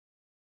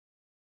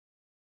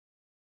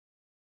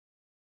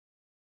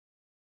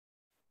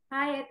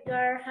Hi,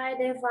 Edgar. Hi,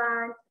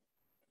 Devan.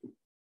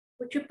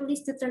 Would you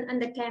please to turn on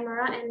the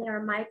camera and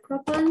your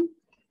microphone?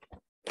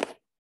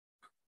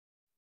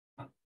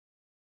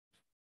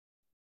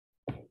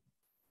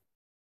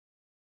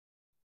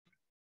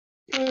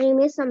 There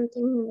is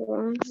something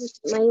wrong with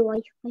my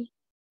Wi-Fi.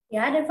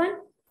 Yeah,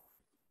 Devan?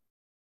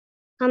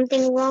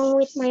 Something wrong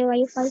with my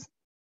Wi-Fi.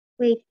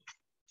 Wait,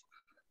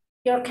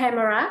 Your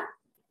camera?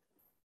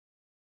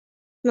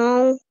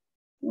 no,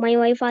 my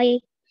Wi-Fi.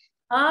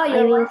 Oh, I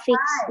your will Wi-Fi.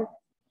 fix it.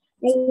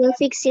 I will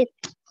fix it.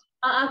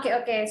 Oh,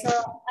 okay. So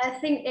I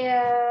think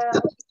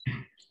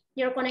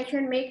your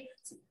connection makes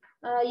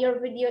your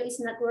video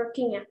is not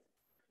working. Yeah?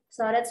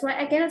 So that's why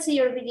I cannot see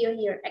your video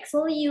here.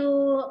 Actually,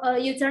 you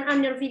turn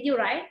on your video,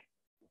 right?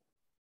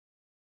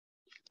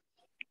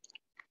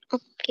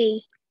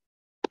 Okay.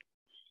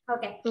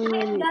 Okay. Hi,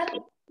 Edgar.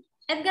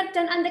 Edgar,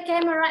 turn on the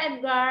camera,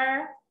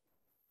 Edgar.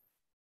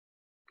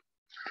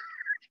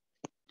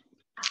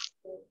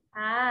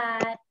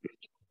 Hi.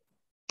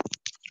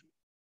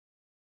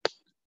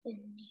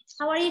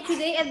 How are you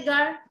today,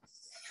 Edgar?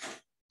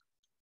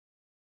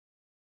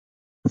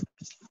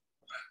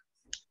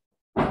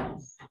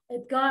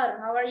 Edgar,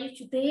 how are you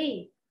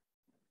today?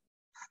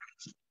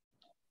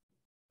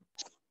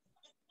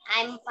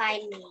 I'm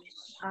fine.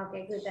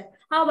 Okay, good.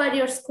 How about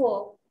your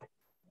school?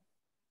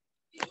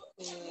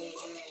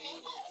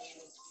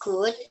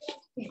 Good.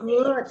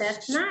 Good,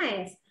 that's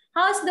nice.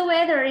 How's the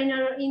weather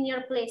in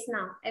your place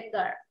now,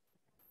 Edgar?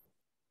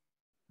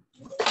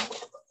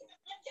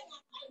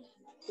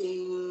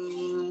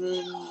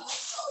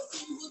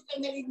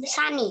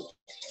 Sunny.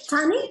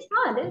 Sunny?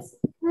 Oh, this.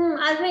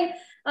 I think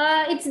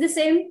it's the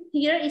same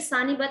here. It's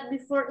sunny, but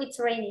before it's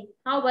rainy.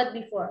 How about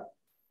before?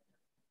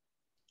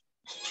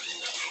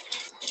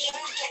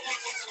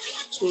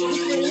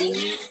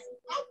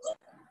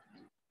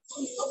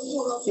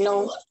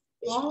 No.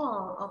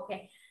 Oh,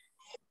 okay.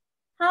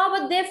 How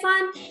about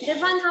Devan?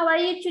 Devan, how are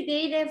you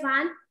today,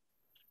 Devan?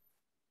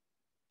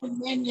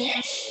 Good.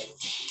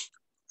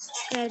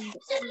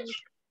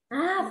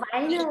 Ah,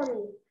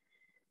 finally.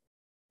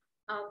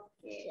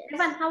 Okay.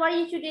 Devan, how are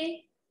you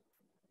today?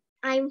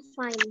 I'm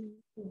fine.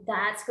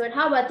 That's good.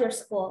 How about your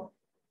school?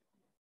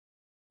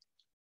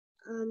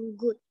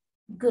 Good.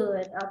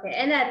 Good. Okay.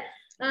 And then,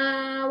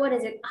 what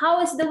is it?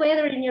 How is the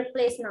weather in your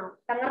place now?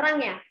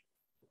 Tangerang ya?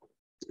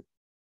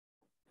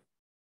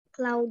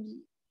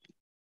 Cloudy.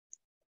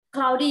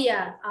 Cloudy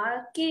ya?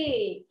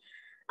 Okay.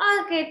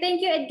 Okay,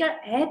 thank you,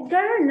 Edgar.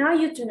 Edgar, now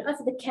you turn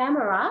off the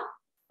camera.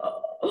 Wait,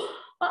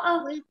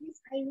 I will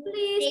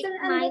Please take turn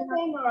on my the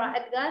camera,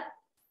 Edgar.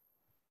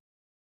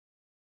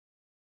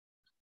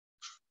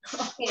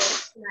 Okay,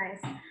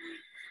 nice.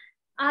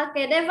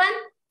 Okay, Devan.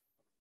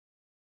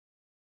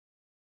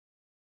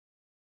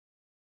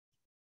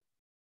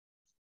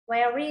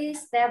 Where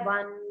is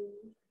Devan?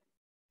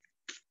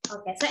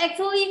 Okay, so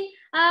actually,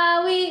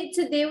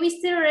 today we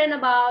still learn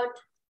about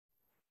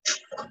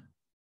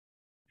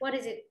what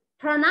is it?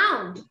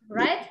 Pronoun,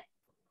 right?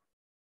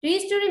 Do you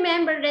still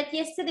remember that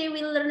yesterday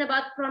we learned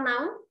about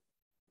pronoun?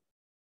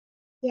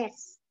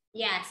 Yes.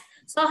 Yes.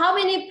 So how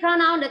many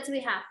pronoun that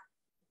we have?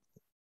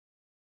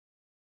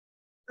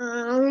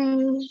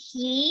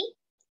 He,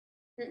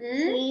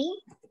 Mm-mm.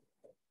 he,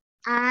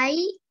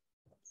 I,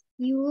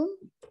 you,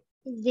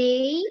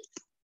 they,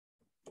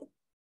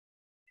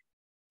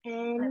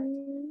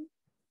 and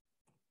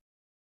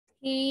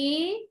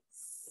He,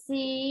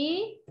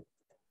 she,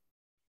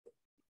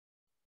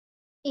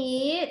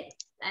 it,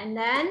 and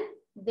then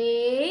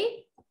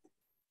they,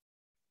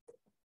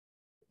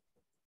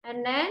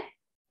 and then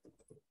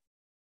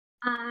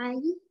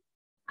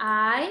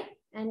I,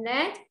 and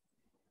then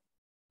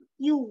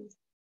you.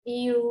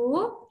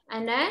 you,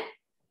 and then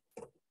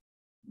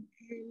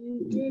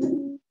And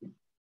then,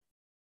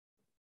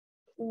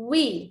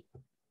 we.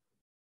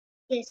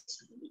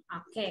 yes.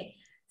 Okay.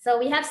 So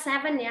we have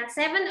 7, yeah.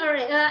 7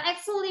 already.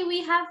 Actually,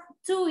 we have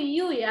 2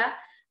 you, yeah.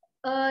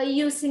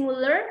 You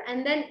singular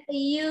and then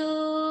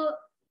you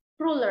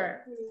plural.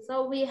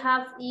 So we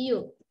have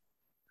you.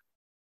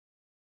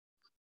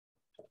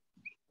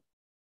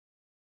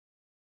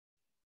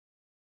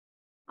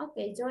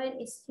 Okay,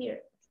 Joanne is here.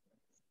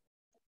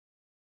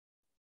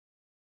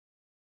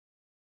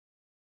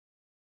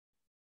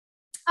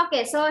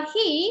 Okay, so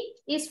he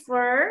is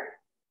for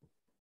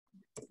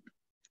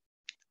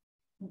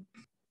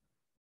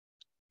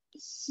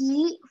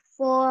He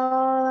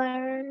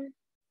for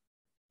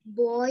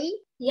boy.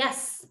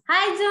 yes.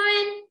 Hi,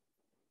 Joanne.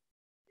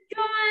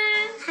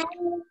 Joanne. Hi.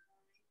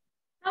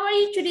 How are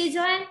you today,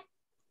 Joanne?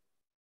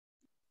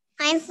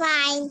 I'm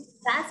fine.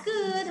 That's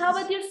good. How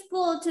about your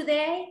school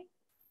today?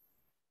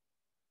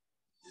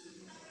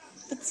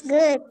 It's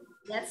good.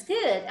 That's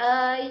good.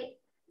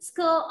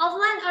 School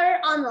offline or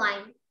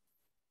online?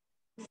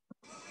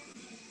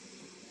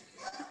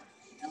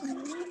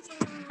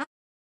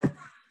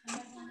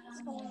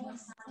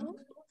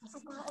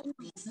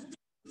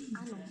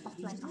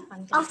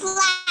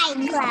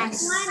 Offline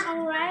class. Offline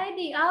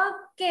already.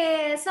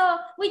 Okay. So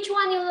which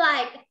one you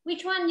like?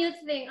 Which one you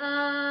think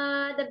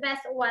the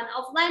best one?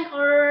 Offline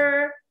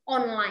or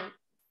online?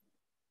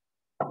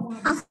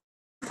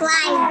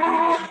 Offline.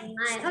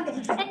 Nice. Okay.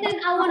 And then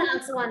I want to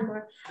ask one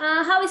more.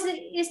 How is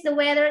the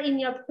weather in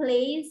your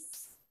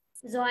place,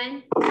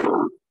 Joanne?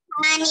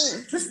 Money.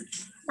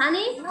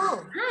 Sunny?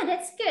 No. Ah,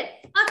 that's good.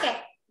 Okay,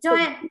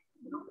 Joanne.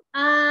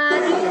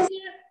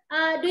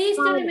 Do you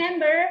still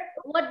remember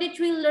what did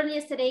we learn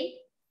yesterday?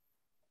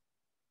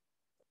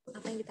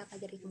 Apa yang kita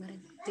pelajari kemarin?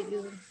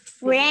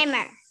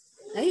 Grammar.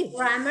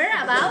 Grammar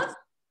about?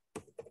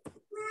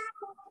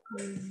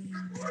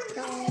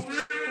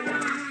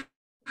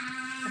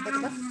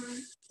 Apa?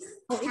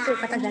 Oh itu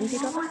kata ganti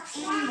itu apa?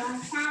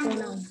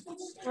 Pronoun.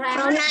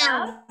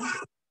 Pronoun.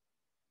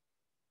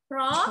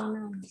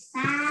 Pronouns.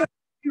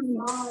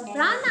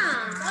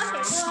 Pronouns.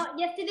 Okay, so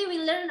yesterday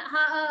we learned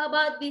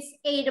about this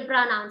the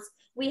pronouns.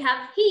 We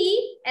have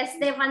he, as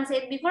Stefan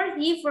said before,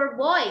 he for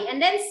boy,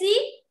 and then she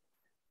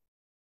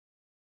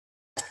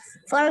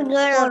For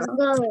girl.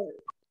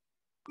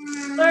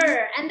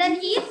 her, and then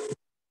it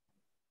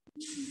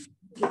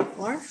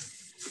For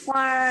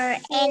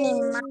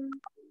animal.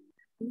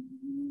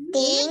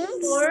 Things.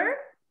 for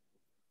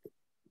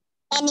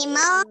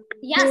Animal.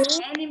 yes,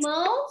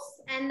 animals,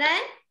 and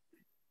then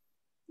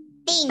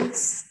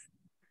Things.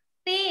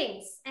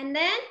 things, and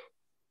then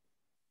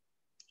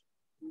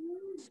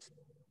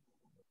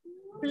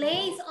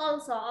place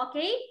also.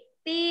 Okay,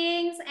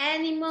 things,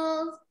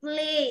 animals,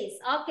 place.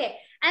 Okay,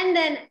 and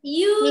then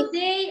you,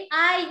 they,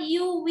 I,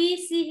 you, we,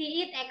 she,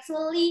 he, it.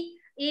 Actually,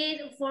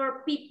 it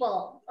for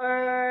people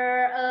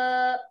or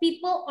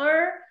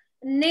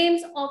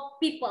names of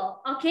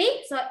people.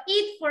 Okay, so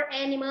it for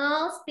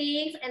animals,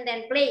 things, and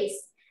then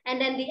place. And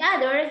then the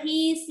other,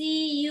 he,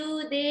 she,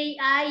 you, they,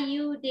 I,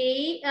 you,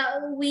 they,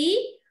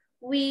 we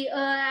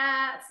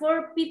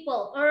for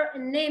people or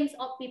names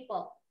of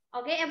people.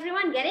 Okay,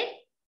 everyone get it?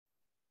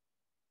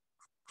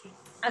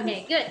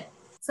 Okay, good.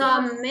 So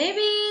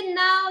maybe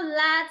now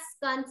let's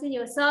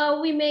continue.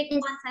 So we make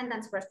one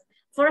sentence first.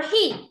 For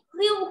he,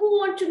 who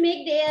want to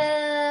make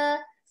the,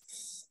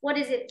 what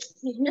is it?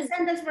 The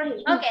sentence for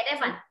he. Okay,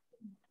 Devan.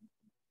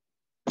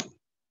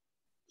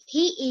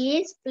 He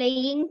is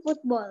playing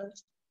football.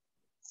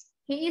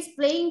 He is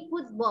playing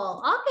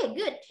football. Okay,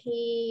 good.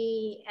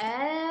 He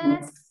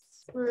is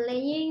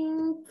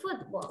playing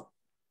football.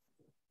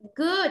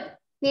 Good.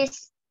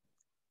 Miss,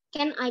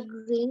 can I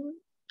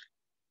drink?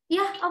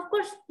 Yeah, of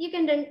course you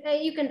can drink.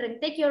 You can drink.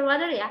 Take your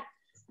water, yeah.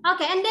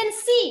 Okay, and then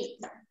C.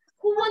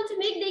 Who want to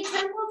make the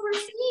example for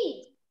C?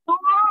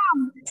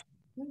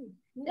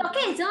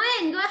 Okay,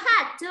 Joanne, go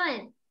ahead,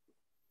 Joanne.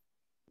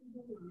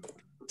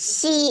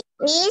 She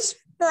is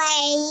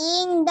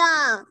playing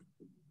doll.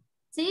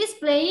 She is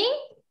playing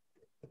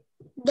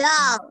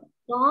Doll.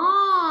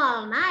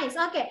 ball. Nice.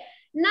 Okay.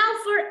 Now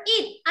for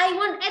it, I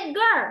want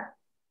Edgar.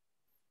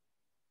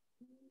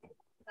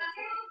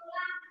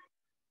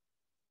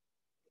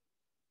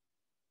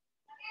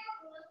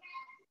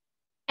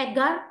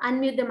 Edgar,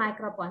 unmute the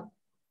microphone.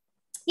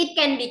 It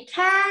can be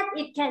cat,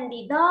 it can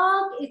be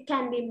dog, it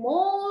can be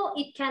mole,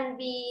 it can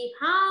be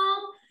how.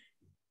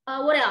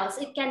 What else?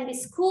 It can be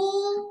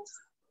school,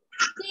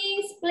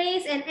 things,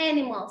 place, and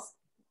animals.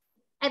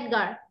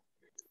 Edgar.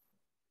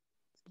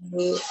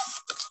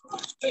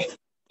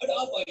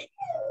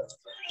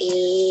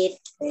 It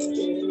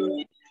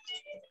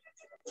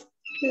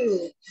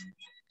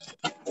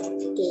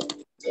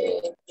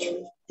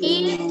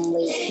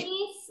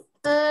is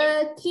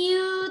a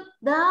cute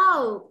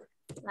dog,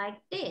 like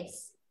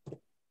this,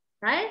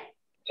 right?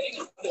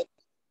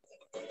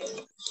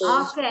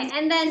 Okay,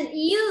 and then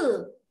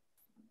you,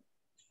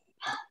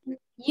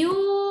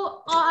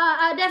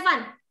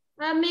 Devan,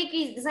 make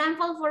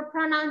example for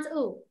pronouns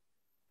u.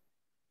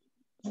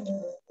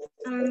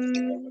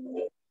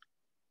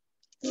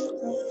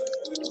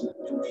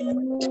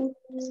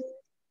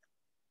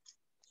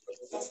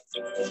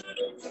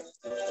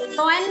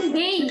 Zoan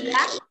day,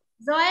 yeah.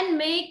 Zoan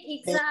make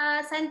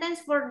a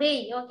sentence for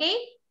day, okay?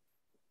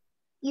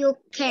 You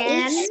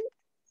can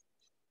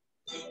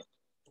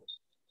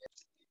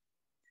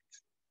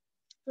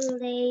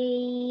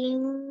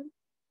playing.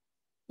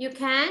 You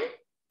can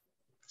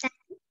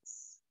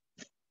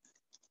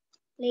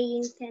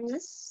Playing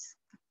tennis.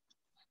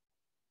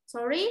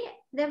 sorry,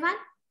 Devan.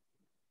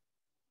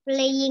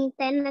 Playing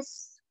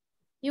tennis.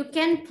 You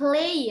can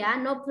play,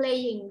 yeah, no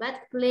playing,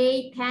 but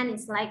play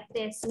tennis like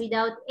this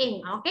without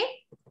ing, okay?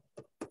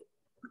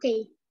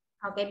 Okay.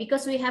 Okay,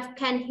 because we have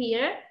can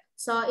here,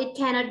 so it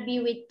cannot be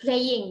with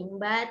playing,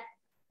 but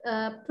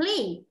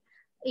play.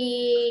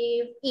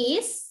 If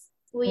is,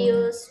 we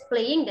use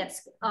playing,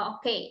 that's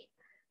okay.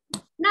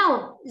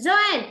 Now,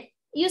 Joanne,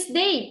 use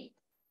they.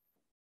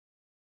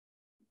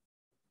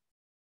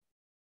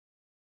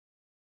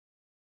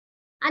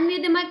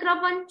 Unmute the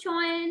microphone,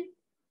 Joanne.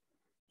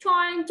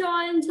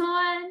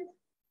 Joanne.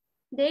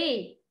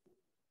 They.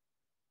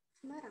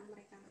 Sembarang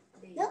mereka.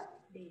 They.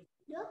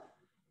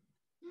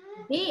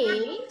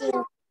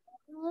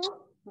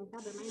 Mereka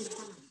bermain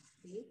bersama.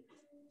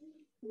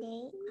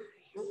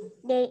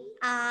 They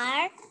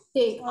are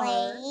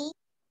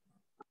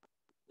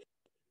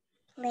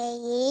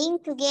playing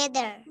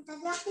together.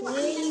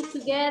 Playing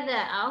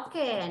together.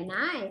 Okay,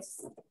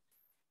 nice.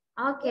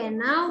 Okay,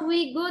 now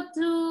we go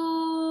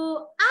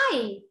to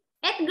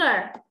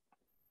Edgar.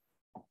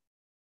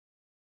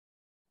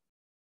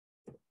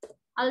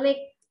 I'll make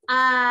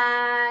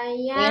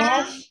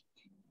Yes.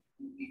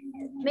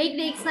 make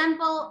the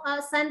example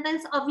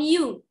sentence of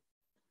you.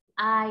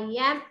 I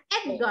am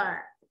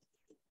Edgar.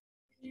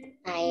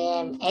 I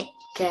am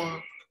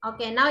Edgar.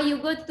 Okay, now you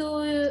go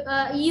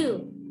to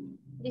you.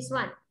 This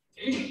one.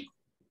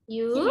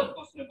 You.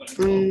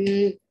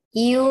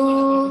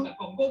 You,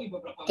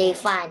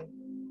 Devan.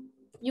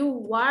 You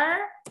were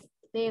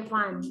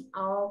Devan.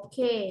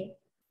 Okay.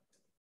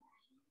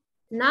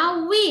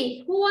 Now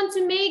we. Who want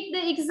to make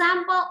the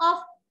example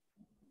of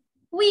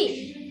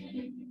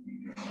we?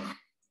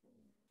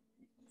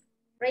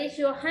 Raise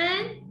your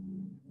hand.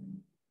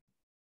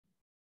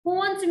 Who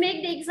want to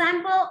make the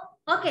example?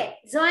 Okay,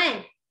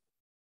 Zoan.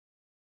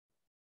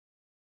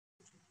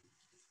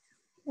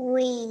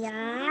 We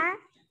are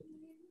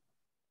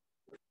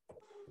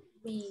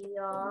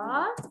making.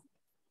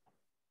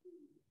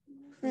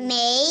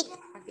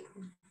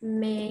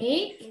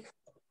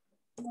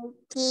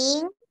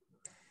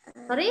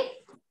 Sorry?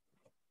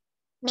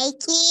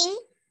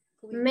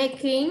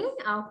 Making,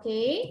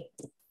 okay.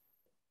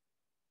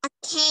 a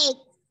cake.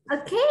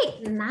 A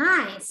cake,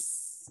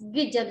 nice.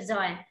 Good job,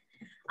 Zoe.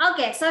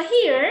 Okay, so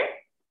here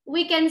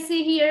we can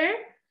see here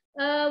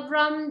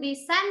from the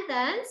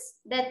sentence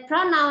that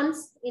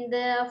pronouns in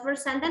the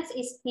first sentence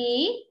is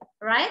he,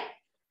 right?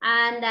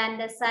 And then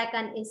the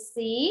second is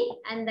she,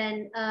 and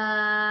then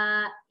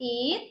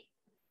it,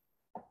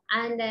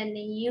 and then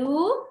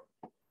you,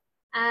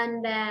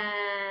 and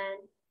then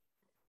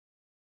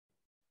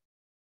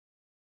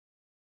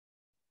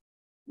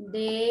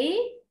they,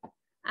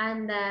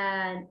 and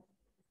then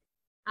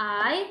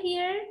I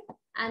here,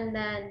 and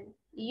then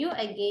you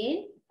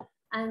again,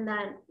 and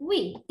then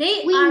we.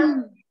 They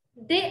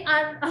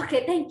are,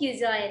 okay, thank you,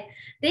 Joy.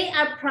 They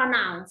are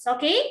pronouns,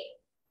 okay?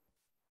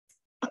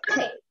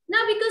 Okay,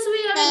 now because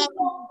we already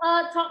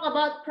talk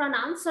about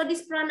pronouns, so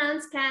these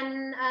pronouns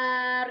can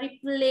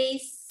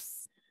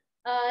replace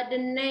the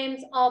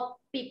names of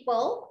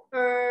people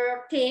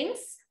or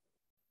things,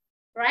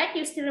 right?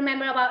 You still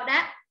remember about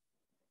that?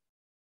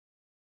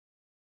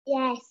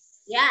 Yes.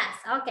 Yes,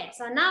 okay.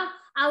 So now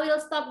I will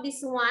stop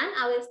this one.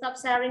 I will stop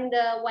sharing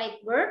the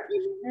whiteboard.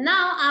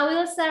 Now I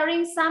will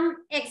sharing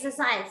some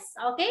exercise,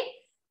 okay?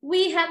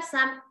 We have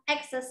some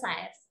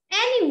exercise.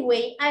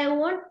 Anyway, I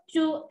want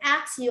to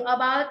ask you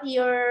about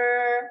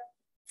your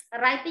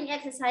writing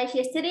exercise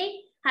yesterday.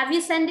 Have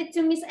you sent it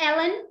to Miss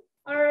Ellen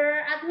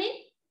or admin?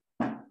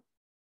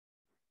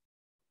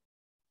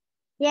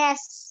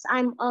 Yes,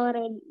 I'm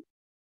already.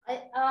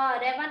 Oh,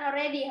 that one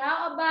already.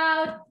 How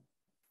about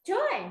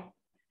Joy?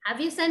 Have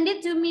you sent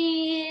it to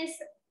Miss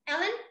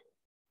Ellen?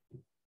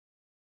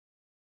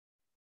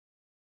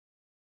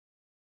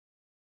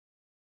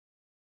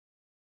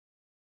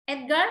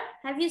 Edgar,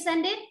 have you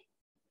sent it?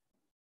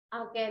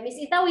 Okay, Miss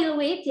Ita will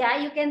wait. Yeah,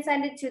 you can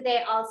send it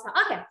today also.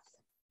 Okay.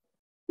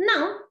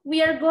 Now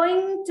we are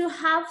going to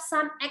have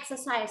some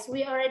exercise.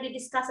 We already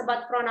discussed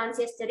about pronouns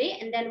yesterday,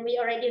 and then we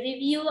already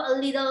review a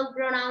little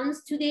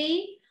pronouns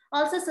today.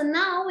 Also, so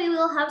now we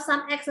will have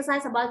some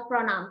exercise about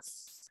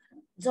pronouns.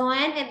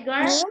 Joanne,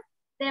 Edgar,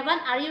 Devon,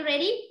 are you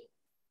ready?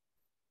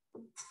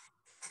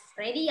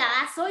 Ready?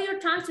 Yeah. Show your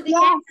thumbs to the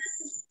camera.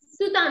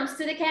 2 thumbs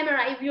to the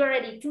camera if you're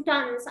ready. 2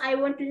 thumbs. I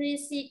want to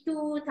see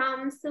 2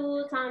 thumbs,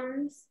 2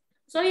 thumbs.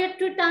 Show your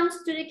 2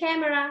 thumbs to the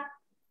camera.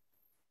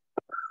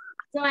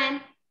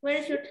 Joanne, where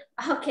is your...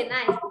 Okay,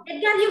 nice.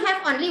 Edgar, you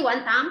have only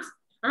 1 thumb?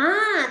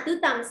 Ah, 2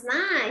 thumbs.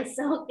 Nice.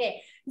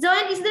 Okay.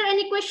 Joanne, is there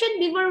any question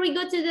before we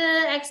go to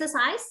the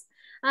exercise?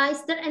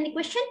 Is there any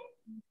question?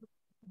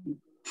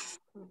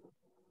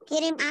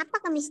 Kirim apa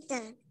ke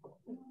Mister?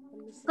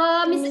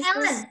 Ke Miss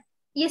Ellen.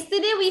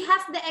 Yesterday we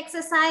have the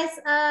exercise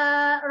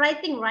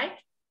writing, right?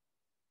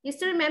 You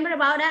still remember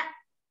about that?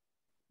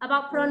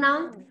 About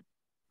pronoun?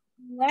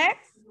 Where?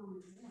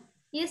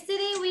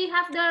 Yesterday we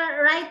have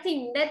the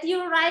writing that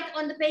you write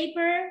on the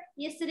paper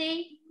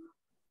yesterday.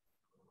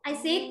 I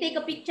said take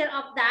a picture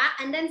of that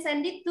and then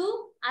send it to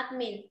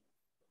admin.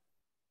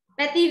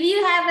 But if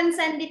you haven't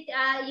sent it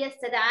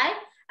yesterday,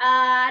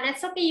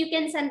 that's okay. You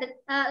can send it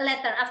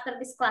later after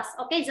this class.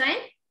 Okay,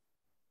 Joanne?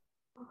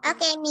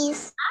 Okay,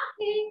 Miss.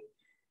 Okay.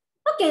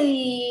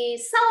 Okay,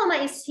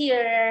 Salma is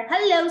here.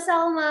 Hello,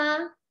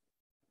 Salma.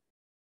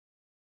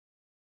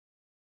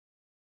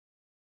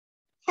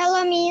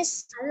 Hello,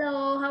 Miss.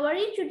 Hello, how are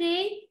you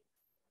today?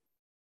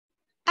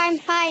 I'm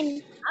fine.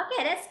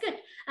 Okay, that's good.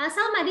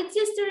 Salma, did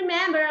you still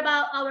remember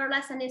about our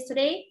lesson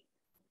yesterday?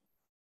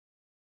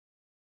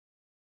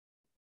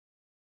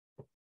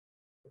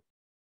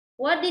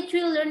 What did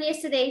you learn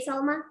yesterday,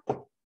 Salma?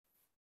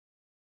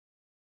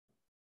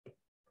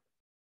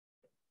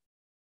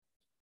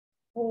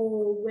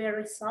 Oh, where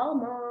is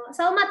Salma?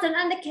 Salma, turn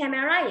on the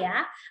camera,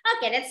 yeah?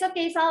 Okay, that's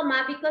okay,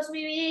 Salma, because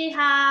we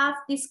have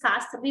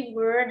discussed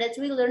before that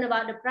we learn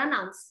about the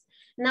pronouns.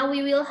 Now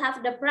we will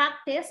have the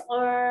practice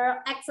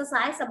or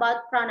exercise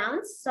about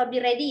pronouns. So be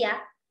ready, yeah?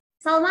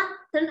 Salma,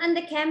 turn on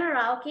the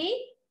camera, okay?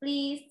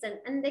 Please turn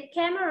on the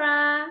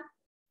camera.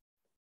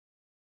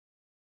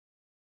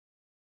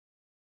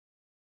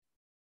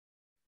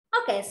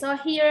 Okay, so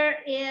here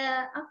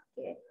is,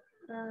 okay.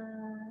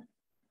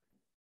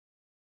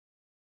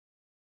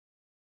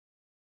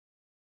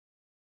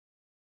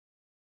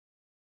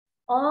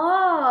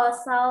 Oh,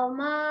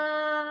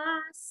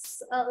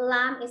 Salma's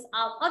lamp is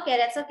off. Okay,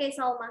 that's okay,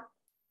 Salma.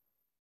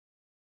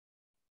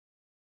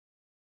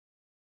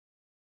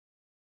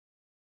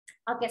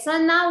 Okay, so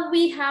now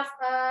we have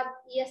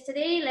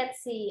yesterday.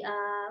 Let's see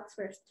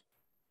first.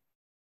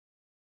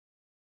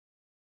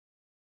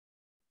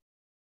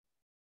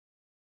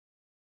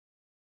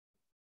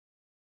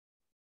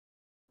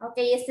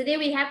 Okay, yesterday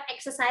we have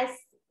exercise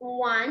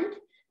 1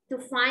 to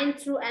find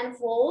true and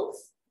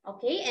false.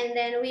 Okay, and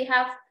then we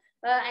have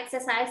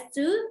exercise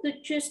 2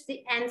 to choose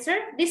the answer.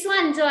 This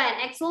one, Joanne,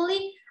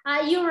 actually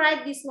you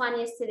write this one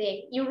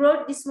yesterday. You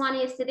wrote this one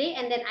yesterday,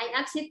 and then I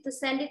asked you to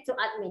send it to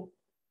admin.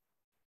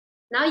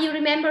 Now you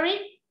remember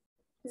it,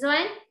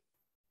 Joanne?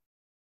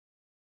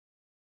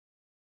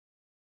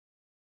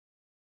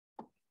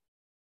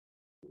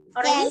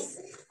 Already? Yes.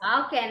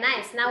 Okay,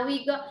 nice. Now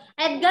we go.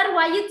 Edgar,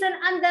 why you turn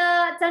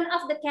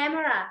off the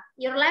camera?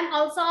 Your lamp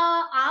also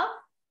off?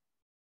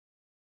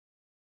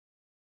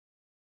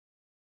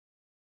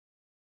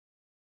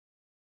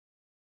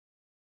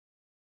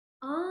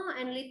 Oh,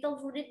 and little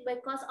flooded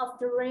because of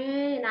the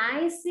rain.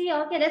 I see.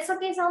 Okay, that's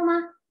okay,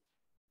 Salma.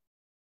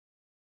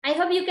 I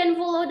hope you can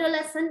follow the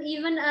lesson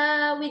even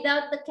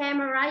without the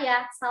camera,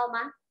 yeah,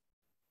 Salma.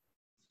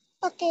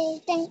 Okay,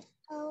 thank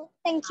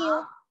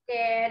you.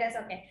 Okay, that's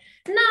okay.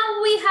 Now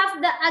we have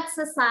the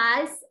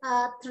exercise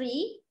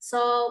 3.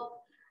 So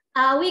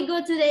we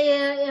go to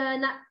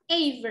the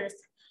A verse.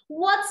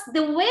 What's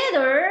the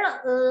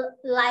weather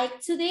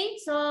like today?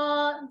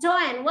 So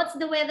Joanne, what's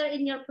the weather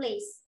in your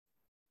place?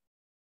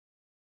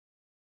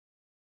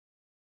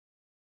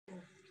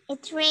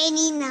 It's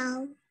rainy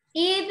now.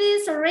 It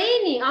is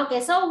raining.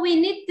 Okay, so we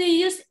need to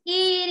use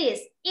it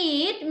is.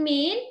 It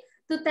means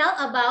to tell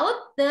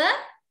about the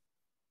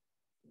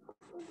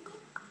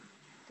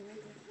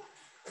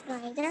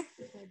Weather.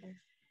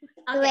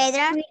 okay.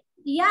 Weather.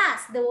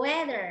 Yes, the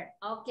weather.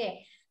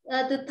 Okay,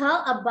 to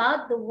tell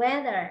about the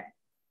weather.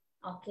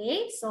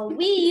 Okay, so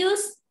we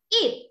use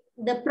it.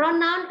 The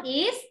pronoun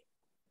is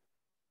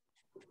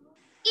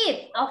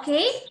it.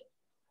 Okay,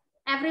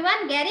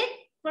 everyone get it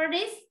for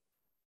this?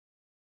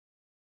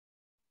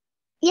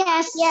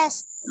 Yes.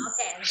 Yes.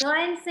 Okay,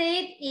 Joanne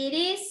said it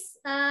is,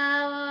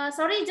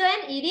 sorry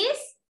Joanne, it is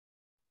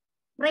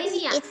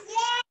rainy.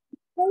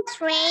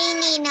 It's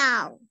rainy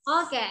now.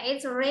 Okay,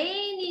 it's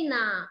rainy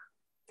now.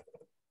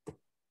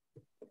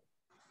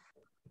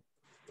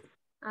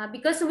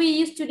 Because we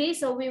use today,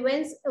 so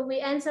we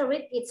answer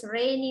it, it's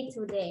rainy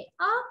today.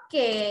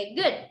 Okay,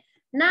 good.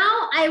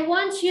 Now I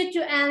want you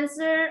to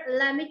answer,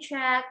 let me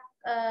check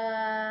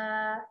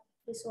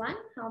this one.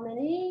 How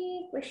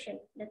many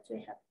questions that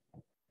we have?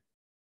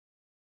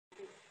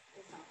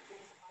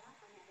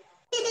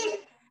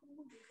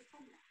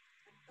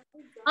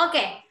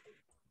 Okay.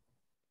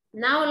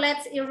 Now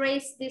let's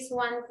erase this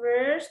one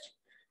first.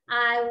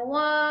 I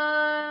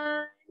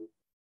want,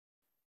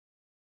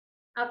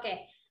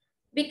 okay.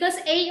 Because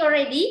A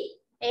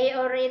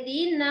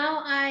already,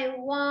 now I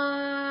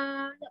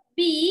want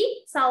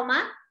B,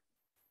 Salma.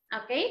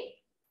 Okay,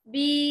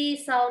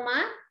 B,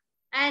 Salma.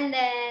 And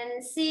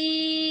then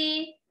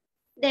C,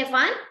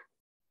 Devan.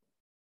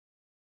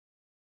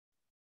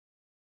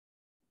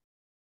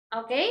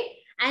 Okay,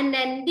 and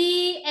then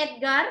D,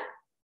 Edgar.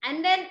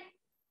 And then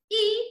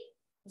E,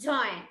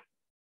 Join.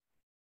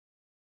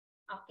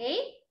 Okay.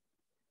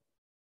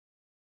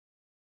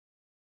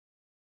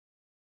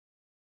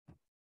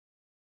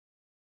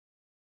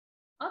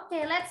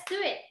 Okay, let's do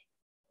it.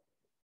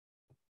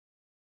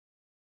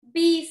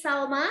 B,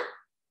 Salma.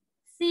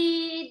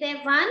 C,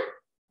 Devan.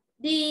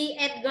 D,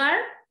 Edgar.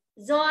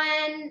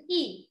 Join,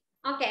 E.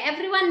 Okay,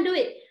 everyone do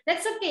it.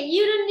 That's okay.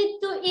 You don't need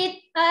to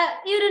eat.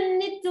 You don't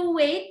need to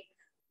wait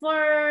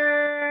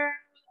for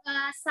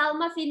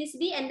Salma finish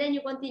B and then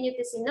you continue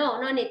to see.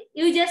 No, no need.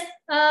 You just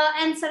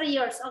answer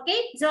yours.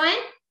 Okay, Join.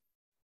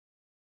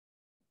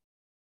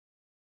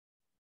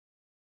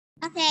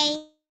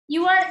 Okay.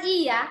 You are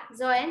E, yeah,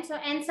 Joanne. So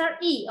answer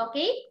E.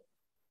 Okay.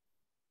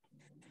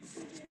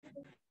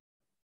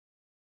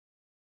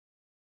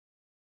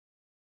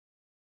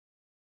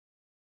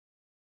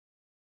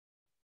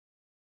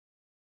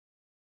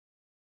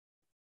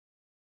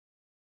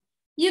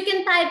 You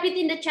can type it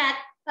in the chat.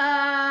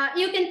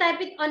 You can type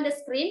it on the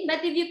screen,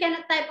 but if you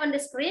cannot type on the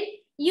screen,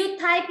 you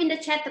type in the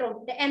chat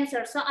room the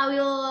answer. So I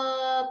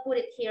will put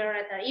it here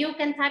later. You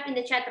can type in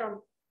the chat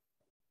room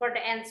for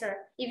the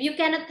answer. If you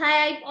cannot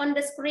type on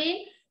the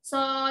screen,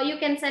 so you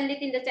can send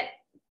it in the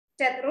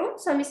chat room.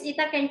 So Miss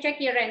Ita can check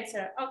your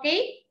answer.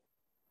 Okay.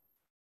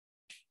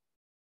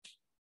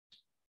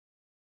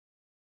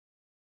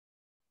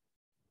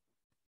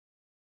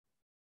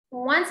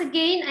 Once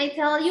again, I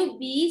tell you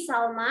B,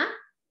 Salma,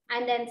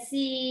 and then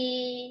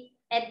C,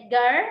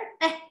 Edgar.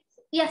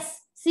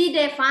 Yes, C,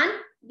 Devan,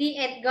 D,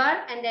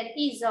 Edgar, and then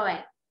E, Zoe.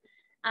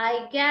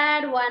 I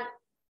get one.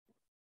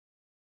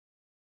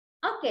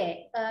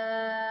 Okay.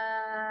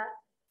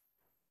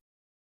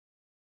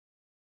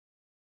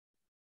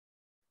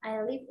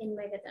 I live in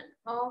Megaton.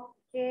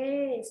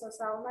 Okay, so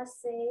Salma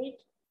said,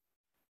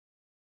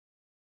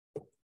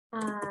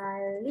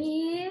 I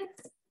live.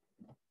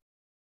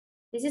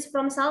 This is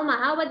from Salma.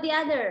 How about the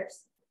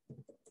others?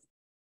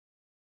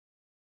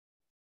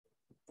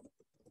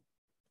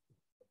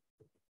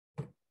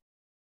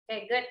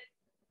 Okay, good.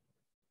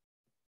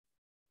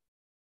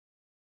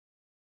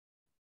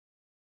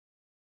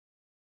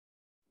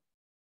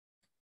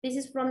 This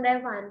is from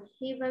Devan.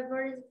 His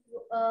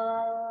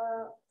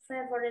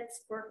favorite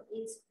sport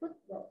is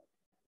football.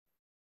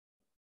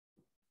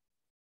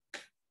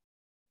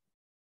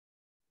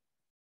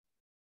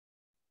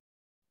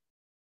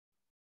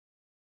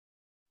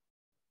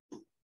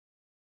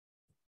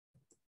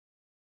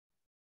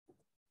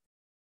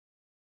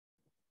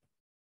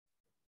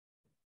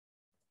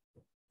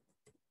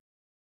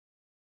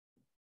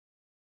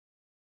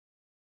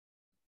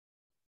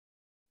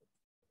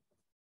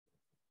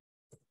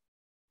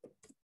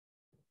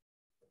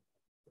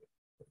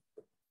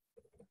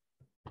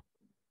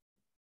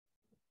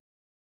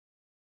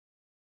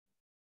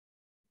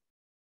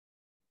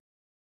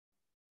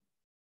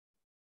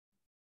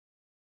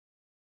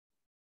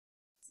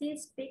 She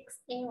speaks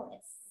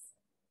English.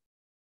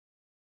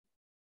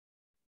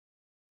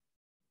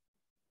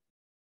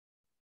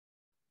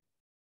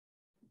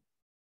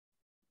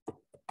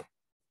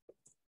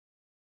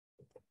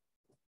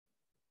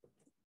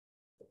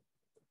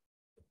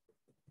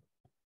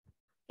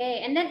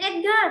 Okay, and then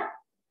Edgar.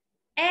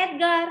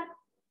 Edgar.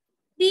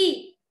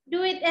 D.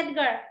 Do it,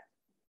 Edgar.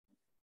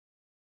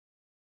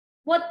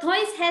 What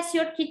toys has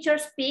your teacher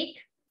speak?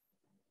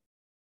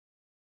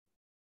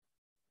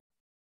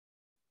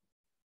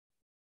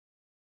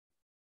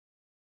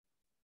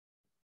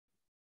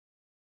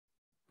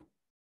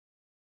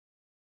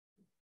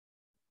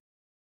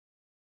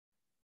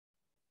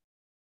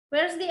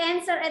 Where's the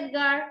answer,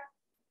 Edgar?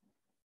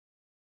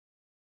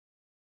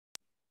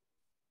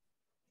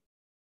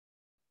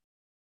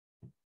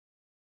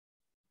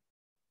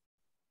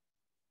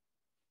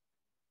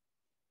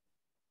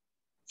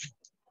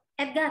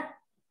 Edgar,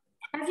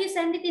 have you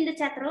sent it in the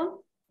chat room?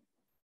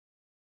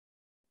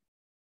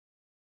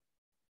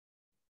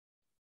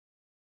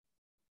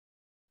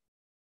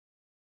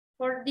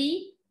 For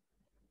D?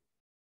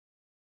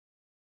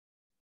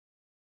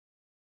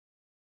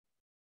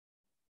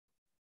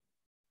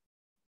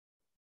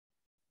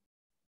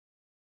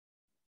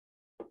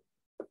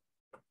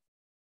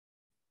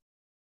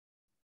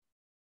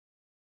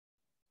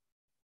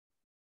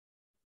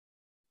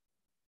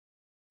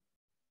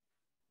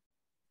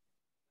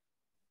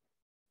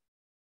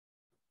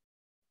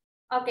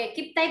 Okay,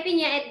 keep typing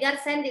ya, Edgar.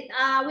 Send it.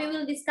 We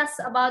will discuss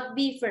about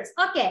B first.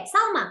 Okay,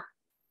 Salma.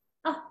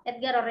 Oh,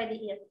 Edgar already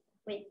here.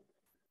 Wait.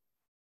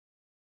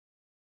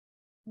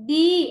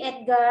 D,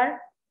 Edgar.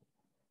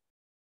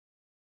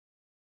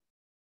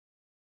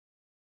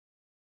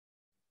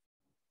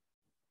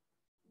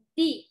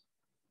 D.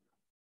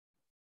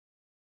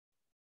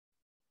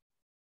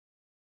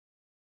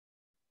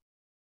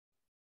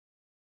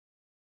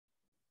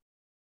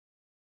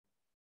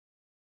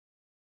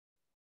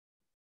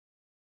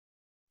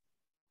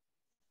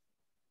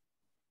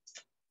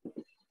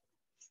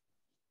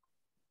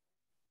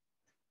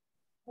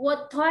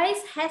 What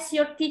toys has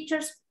your teacher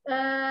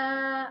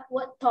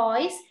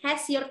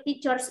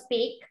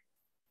speak?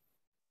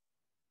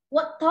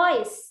 What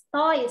toys?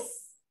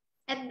 Toys.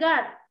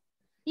 Edgar.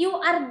 You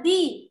are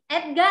D.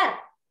 Edgar.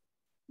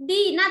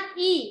 D, not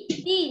E.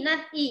 D, not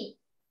E.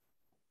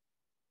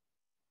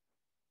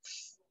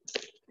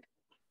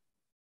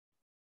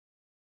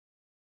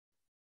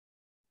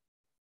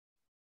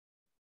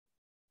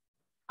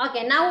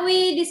 Okay, now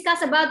we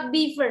discuss about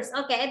B first.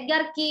 Okay,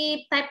 Edgar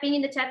keep typing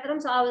in the chat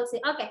room, so I will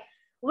see. Okay,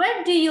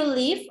 where do you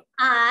live?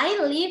 I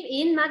live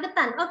in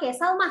Magetan. Okay,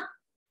 Salma.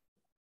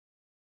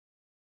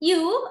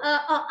 You,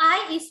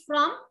 I is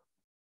from?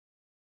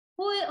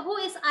 Who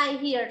is I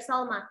here,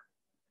 Salma?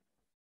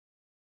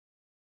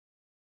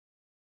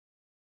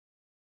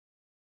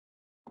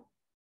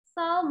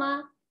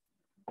 Salma.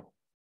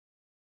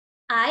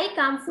 I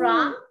come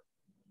from?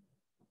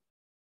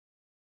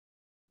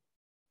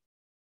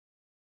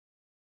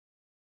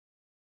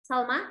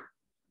 Salma?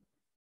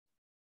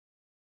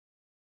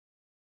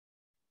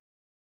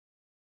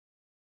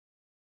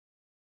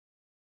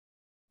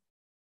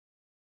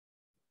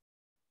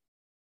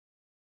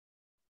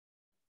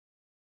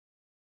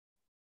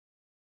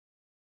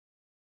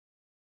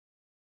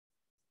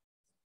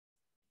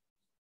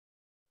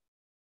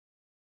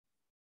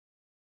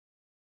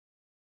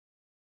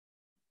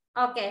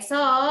 Okay, so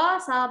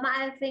Salma,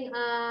 I think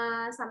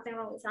something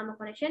wrong with Salma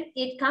connection.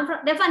 It come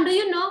from Devan. Do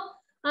you know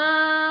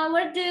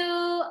where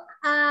do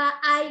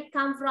I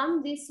come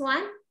from? This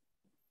one.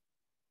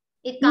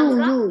 It comes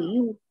from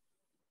You.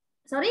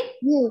 Sorry.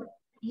 You.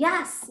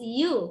 Yes,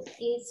 you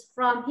is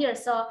from here.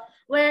 So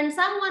when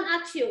someone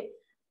asks you,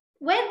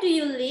 where do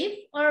you live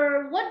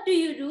or what do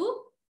you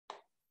do?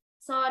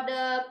 So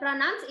the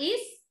pronouns is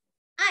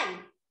I,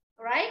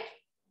 right?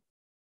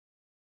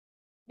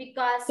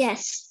 Because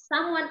Yes.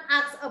 someone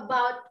asks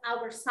about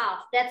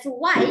ourselves. That's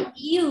why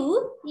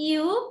you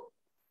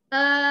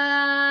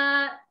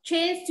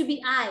change to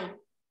be I.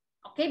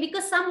 Okay,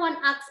 because someone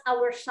asks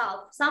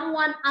ourselves,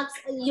 someone asks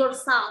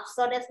yourself.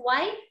 So that's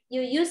why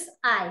you use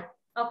I.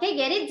 Okay,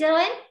 get it,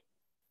 Joanne?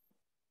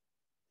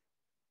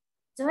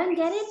 Joanne,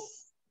 get it?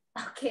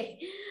 Okay.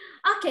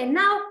 Okay,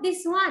 now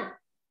this one.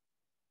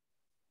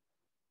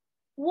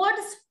 What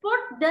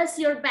sport does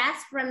your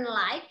best friend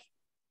like?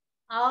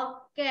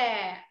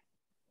 Okay.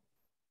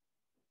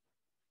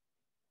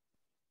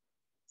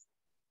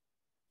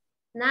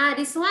 Now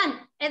this one,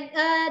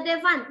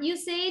 Devan, you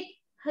said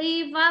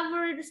he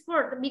favorite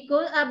sport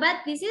because but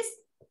this is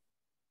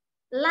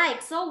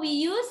like, so we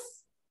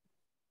use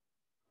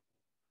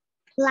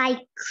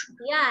Like.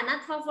 yeah,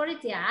 not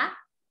favorite ya.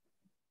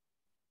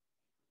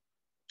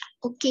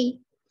 Okay.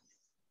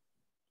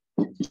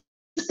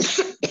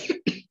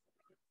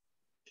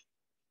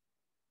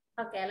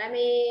 Okay, let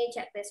me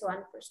check this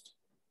one first.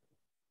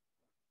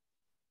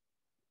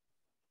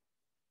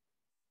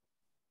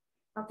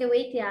 Okay,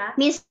 wait ya.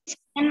 Miss,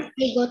 can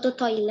I go to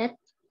toilet?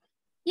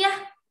 Yeah,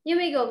 you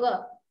may go.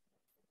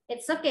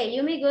 It's okay.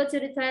 You may go to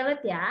the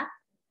toilet ya.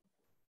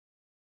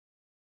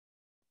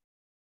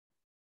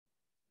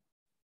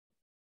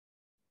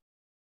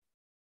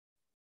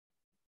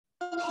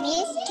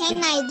 Miss, can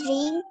I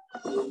drink?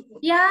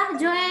 Yeah,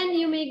 Joanne,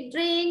 you may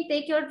drink.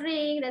 Take your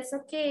drink. That's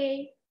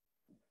okay.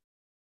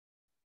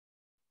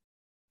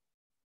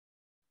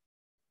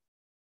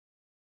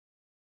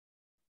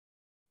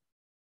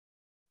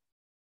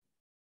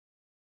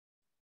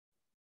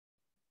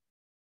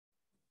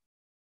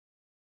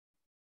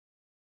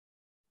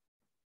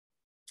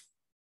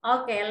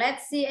 Okay,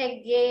 let's see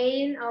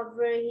again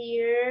over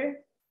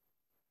here.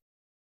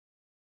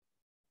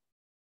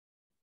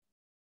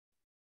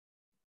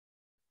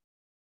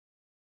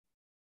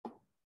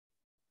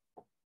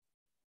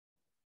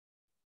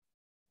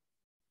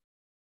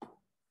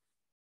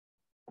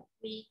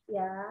 Wait,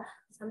 yeah,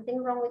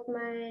 something wrong with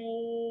my.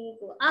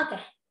 Okay,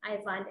 I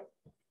found it.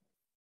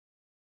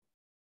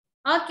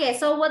 Okay,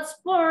 so what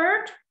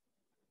sport?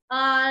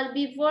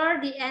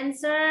 Before the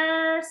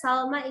answer,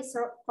 Salma is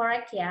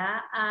correct, yeah.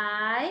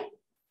 I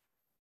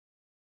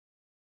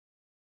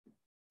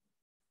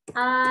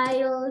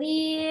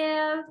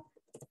live.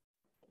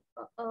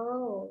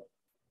 Oh,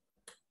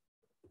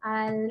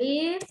 I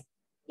live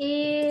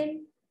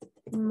in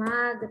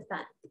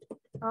Magetan.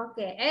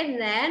 Okay,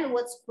 and then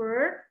what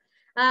sport?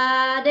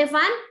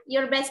 Devan,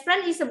 your best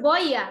friend is a boy,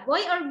 yeah?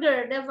 Boy or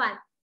girl, Devan?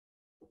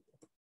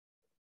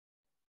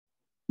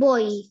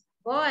 Boy.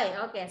 Boy,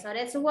 okay. So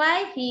that's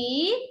why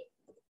he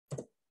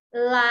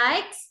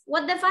likes,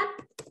 what, Devan?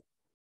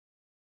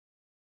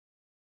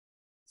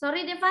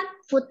 Sorry, Devan?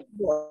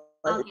 Football.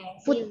 Okay,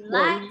 he Football.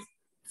 likes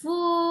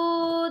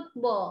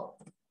football.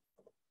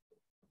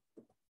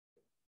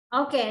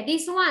 Okay,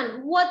 this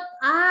one. What?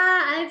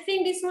 I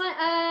think this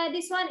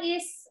one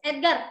is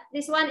Edgar.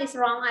 This one is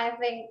wrong. I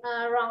think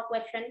wrong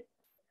question.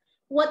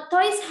 What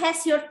toys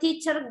has your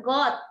teacher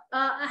got?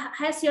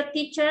 Has your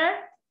teacher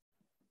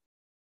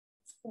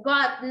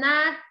got?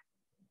 Not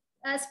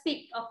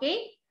speak.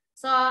 Okay.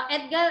 So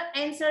Edgar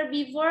answer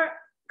before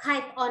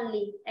kite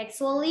only.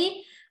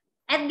 Actually,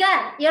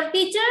 Edgar, your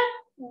teacher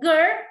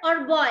girl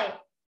or boy?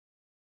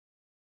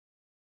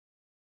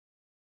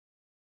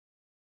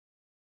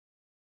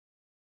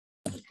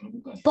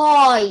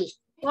 Boy.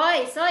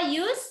 Boy. So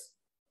use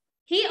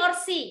he or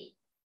she.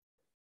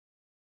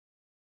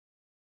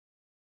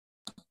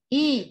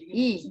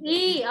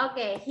 He,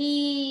 okay.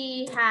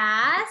 He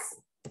has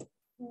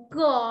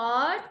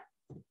got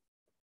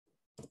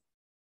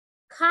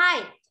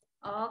kite.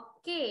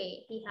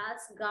 Okay, he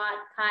has got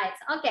kites.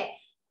 Okay,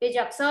 good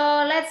job.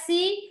 So let's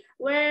see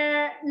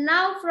where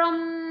now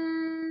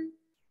from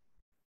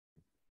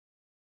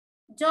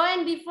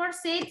Join before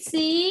said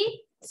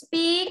she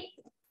speak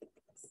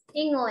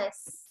English.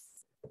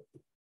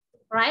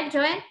 Right,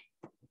 Join?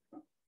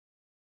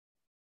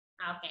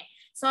 Okay.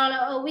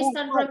 So we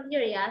start from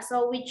here, yeah.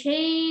 So we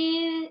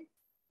change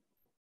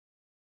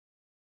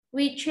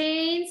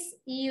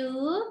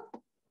you,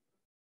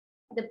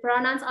 the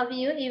pronouns of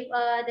you. If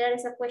there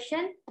is a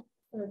question, it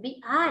will be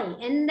I.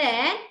 And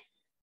then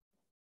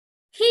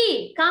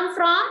he come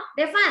from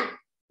Devan.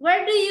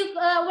 Where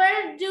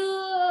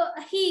do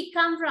he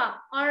come from?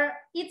 Or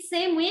it's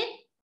same with?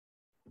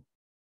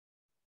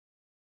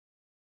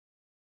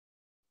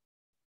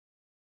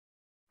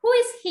 Who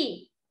is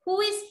he?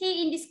 Who is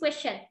he in this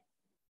question?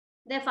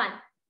 Devan.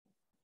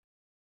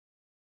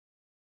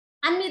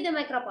 Unmute the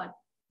microphone.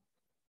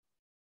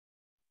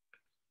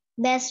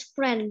 Best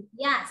friend.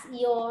 Yes,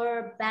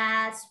 your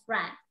best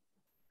friend.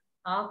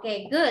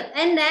 Okay, good.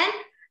 And then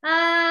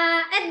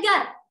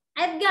Edgar.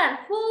 Edgar,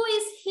 who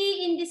is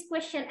he in this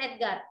question,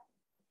 Edgar?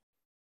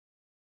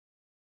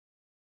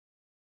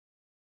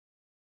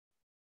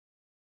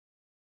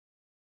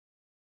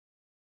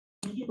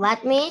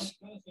 What, Miss?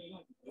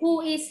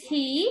 Who is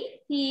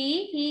he?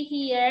 He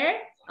here.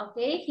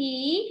 Okay,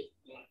 he.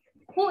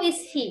 Who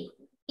is he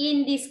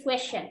in this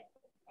question?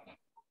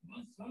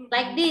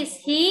 Like this,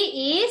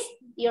 he is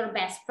your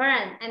best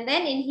friend. And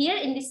then in here,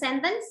 in this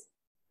sentence?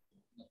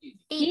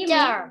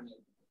 Teacher.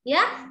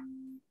 Yeah?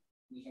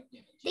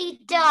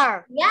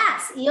 Teacher.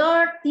 Yes,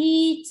 your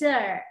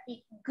teacher.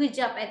 Good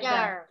job,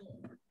 Edgar.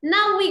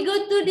 Now we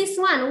go to this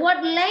one.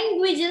 What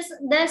languages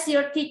does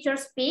your teacher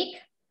speak?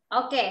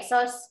 Okay,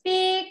 so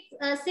she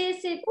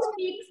speaks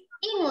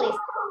English.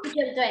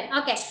 Teacher join.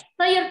 Okay,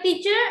 so your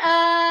teacher,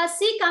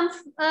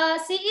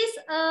 she is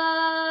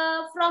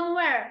from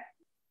where?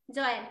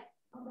 Join.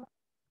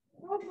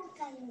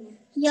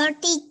 Your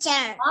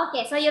teacher.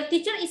 Okay, so your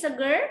teacher is a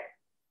girl.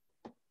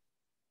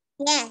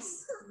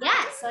 Yes.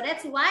 Yes, so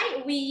that's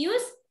why we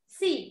use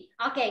C.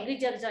 Okay, good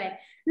job, Joy.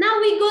 Now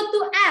we go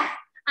to F.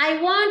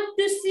 I want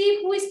to see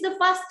who is the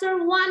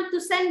faster one to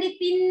send it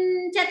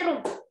in chat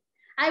room.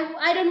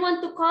 I don't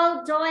want to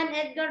call Joanne,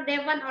 Edgar,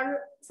 Devan,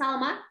 or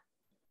Salma.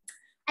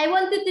 I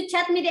want you to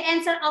chat me the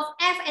answer of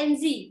F and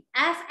Z.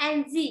 F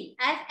and Z.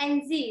 F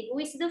and Z. Who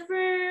is the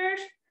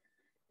first?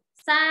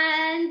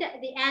 Send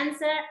the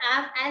answer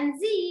F and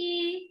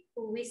Z.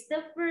 Who is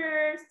the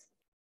first?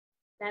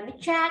 Let me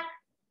check.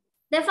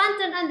 Devan,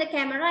 turn on the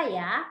camera,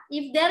 yeah.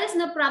 If there is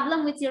no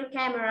problem with your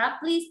camera,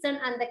 please turn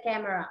on the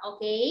camera,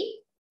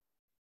 okay?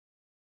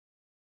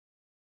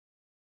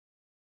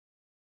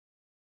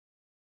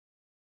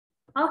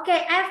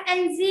 Okay, F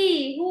and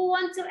Z, who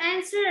want to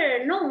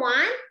answer? No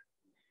one?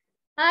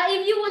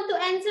 If you want to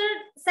answer,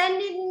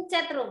 send it in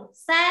chat room.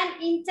 Send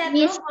in chat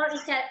room or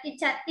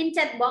in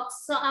chat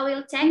box, so I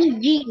will check.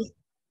 G.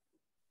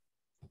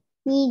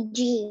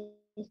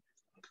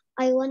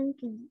 I want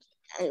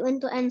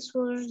to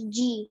answer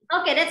G.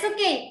 Okay, that's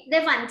okay.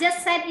 Devan,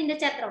 just send in the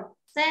chat room.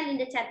 Send in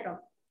the chat room.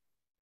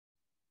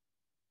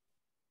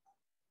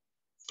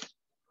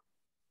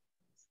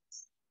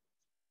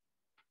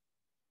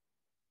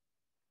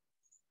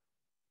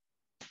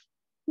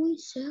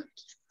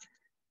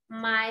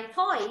 My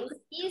toy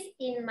is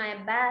in my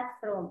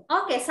bathroom.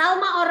 Okay,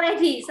 Salma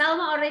already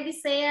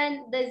said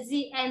the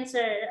Z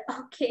answer.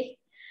 Okay,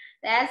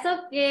 that's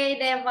okay,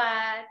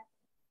 Devan.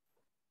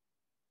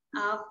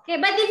 Okay,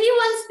 but if you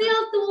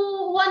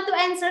want to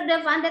answer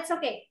Devan, that's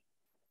okay.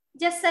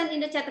 Just send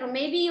in the chat room.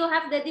 Maybe you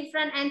have the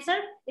different answer.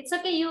 It's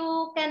okay.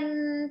 You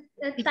can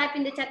type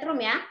in the chat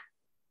room, yeah.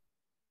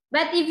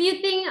 But if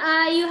you think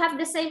you have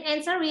the same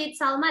answer with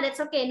Salma, that's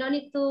okay. No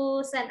need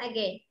to send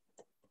again.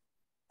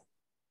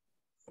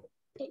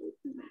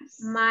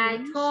 My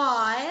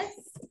toys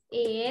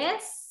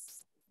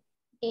is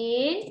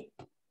in.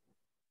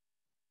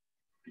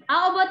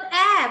 How about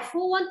F?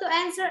 Who want to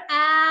answer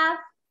F?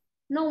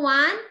 No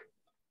one?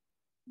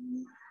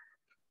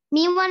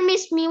 Me one,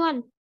 miss, me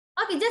one.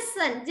 Okay, just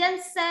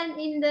send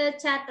in the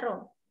chat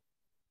room.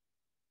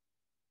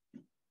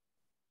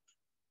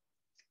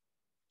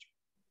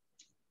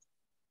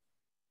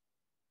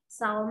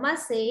 Salma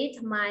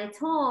said, my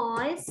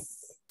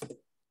toys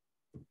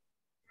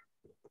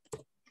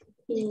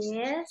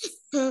is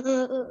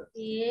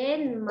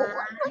in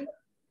my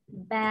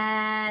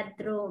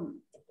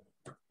bedroom.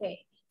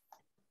 Okay.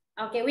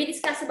 Okay, we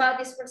discuss about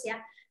this first,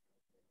 yeah.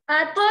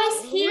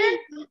 Toys here.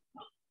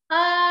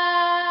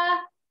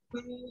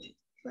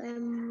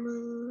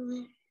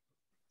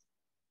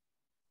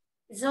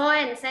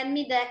 Zoen, send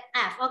me the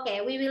F.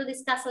 Okay, we will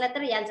discuss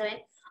later, yeah,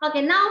 Zoen.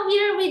 Okay, now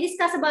here we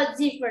discuss about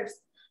G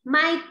first.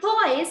 My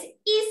toys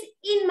is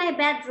in my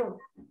bedroom.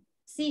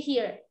 See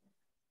here,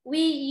 we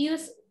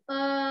use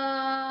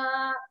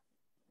R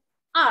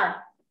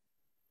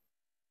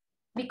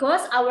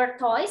because our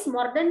toys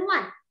more than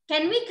one.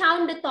 Can we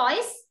count the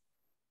toys?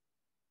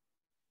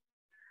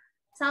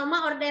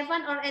 Salma or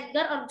Devan or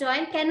Edgar or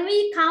Joanne, can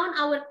we count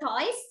our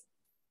toys?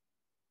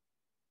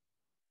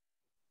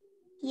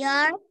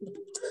 Yeah.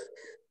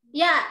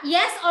 Yeah,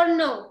 yes or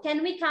no?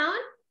 Can we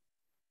count?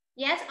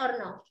 Yes or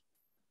no?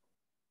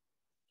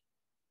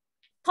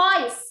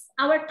 Toys,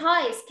 our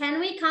toys. Can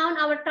we count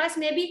our toys?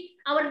 Maybe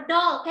our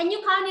doll. Can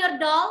you count your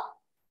doll,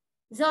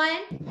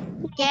 Zoen?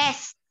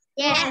 Yes.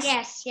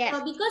 Yes.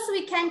 So because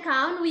we can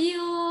count, we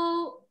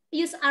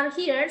use R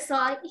here.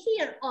 So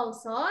here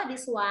also,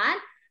 this one,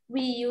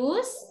 we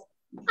use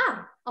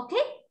R,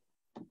 okay?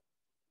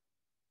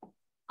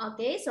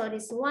 Okay, so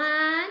this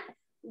one,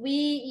 we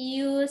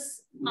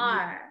use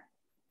R.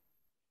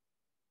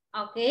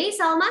 Okay,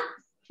 Salma?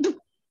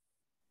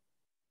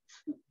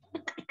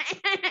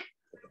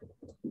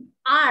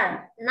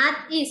 R,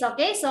 not is,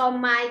 okay? So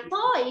my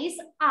toys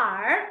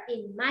are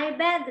in my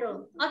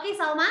bedroom. Okay,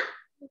 Salma?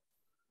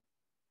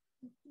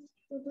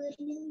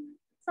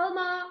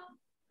 Salma,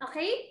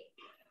 okay?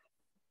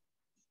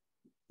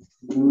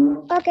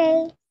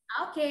 Okay.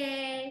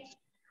 Okay.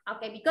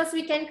 Okay, because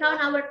we can count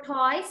our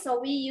toys,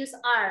 so we use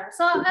R.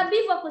 So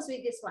be focused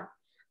with this one.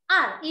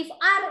 R, if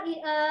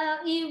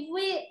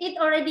it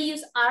already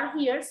use R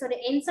here, so the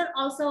answer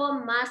also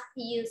must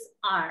use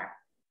R.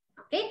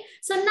 Okay,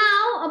 so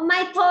now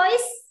my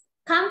toys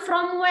come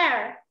from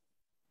where?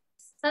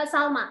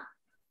 Salma.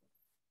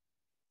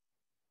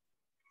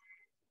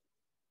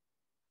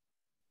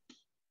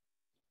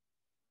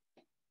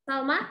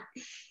 Salma,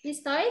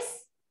 these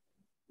toys?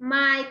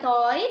 My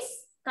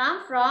toys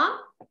come from,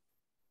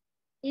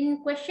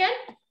 in question,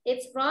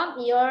 it's from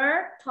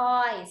your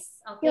toys,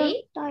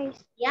 okay? Your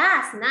toys.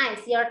 Yes,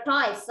 nice, your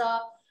toys. So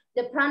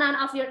The pronoun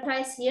of your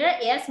toys here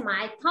is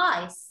my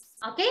toys.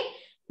 Okay.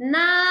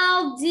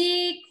 Now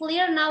G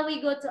clear. Now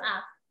we go to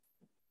F.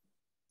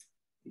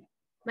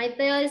 My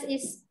toys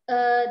is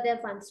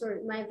Devan.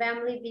 Sorry, my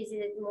family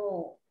visited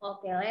more.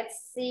 Okay,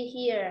 let's see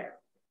here.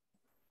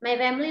 My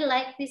family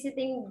like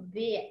visiting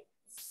beach.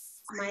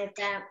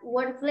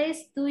 What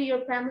place do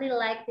your family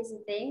like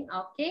visiting?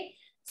 Okay,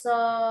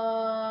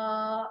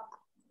 so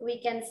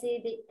we can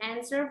see the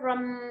answer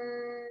from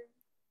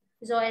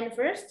Zoen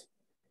first.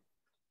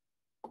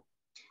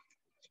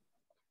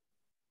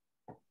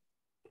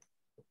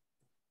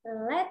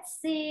 Let's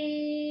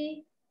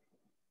see.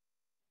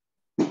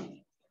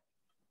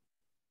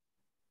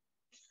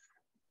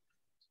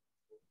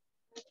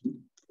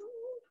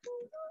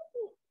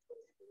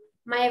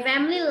 My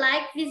family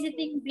like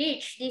visiting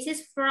beach. This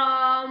is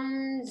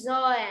from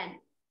Zoen.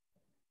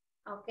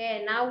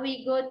 Okay, now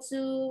we go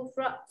to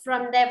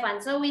from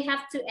Devan. So we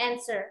have to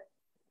answer.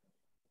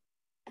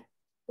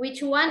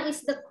 Which one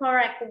is the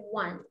correct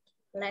one?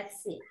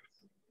 Let's see.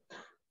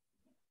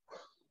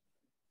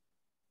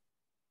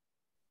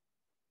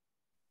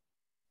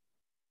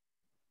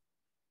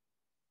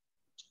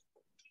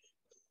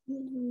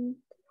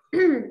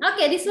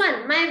 Okay, this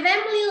one. My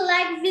family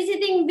like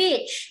visiting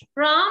beach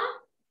from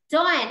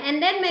Joanne.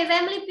 And then my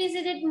family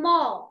visited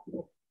mall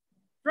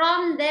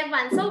from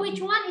Devan. So which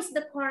one is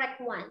the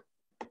correct one?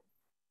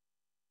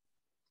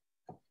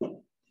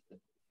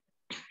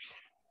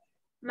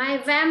 My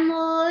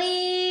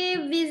family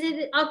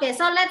visited. Okay,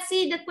 so let's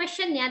see the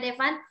question, yeah,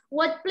 Devan.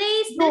 What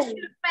place does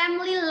your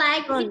family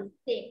like visiting?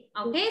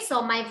 Okay,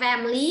 so my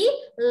family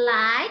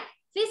like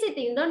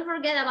visiting. Don't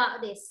forget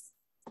about this.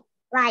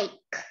 Like.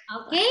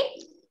 Okay,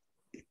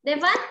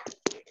 Devan?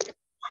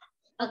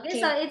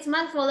 Okay, so it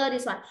must follow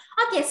this one.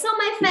 Okay, so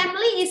my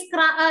family is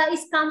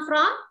come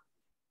from?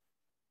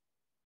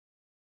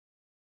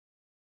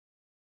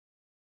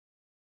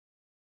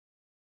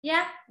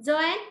 Yeah,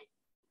 Joanne?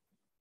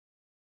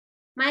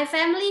 My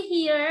family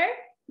here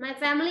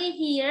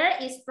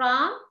is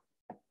from?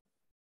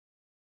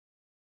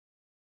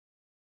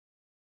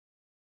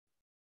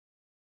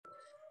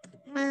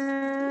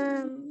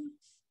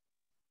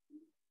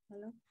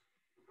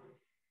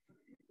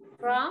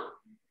 From?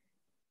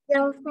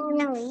 Your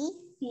family?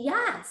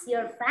 Yes,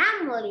 your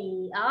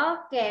family.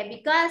 Okay,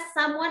 because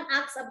someone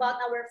asks about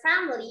our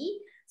family,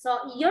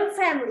 so your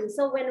family.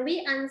 So when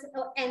we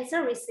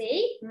answer, we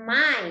say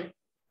mine.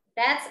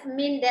 That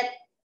means that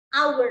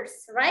ours,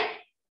 right?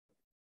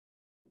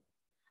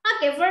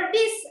 Okay, for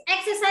this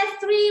exercise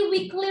 3,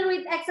 we clear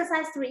with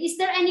exercise 3. Is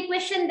there any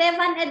question,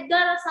 Devan,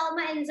 Edgar,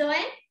 Salma, and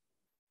Joanne?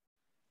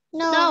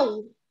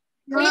 No.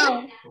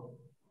 Clear?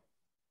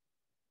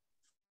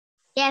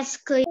 Yes,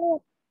 clear.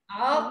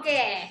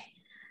 Okay.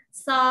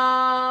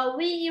 So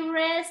we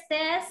erase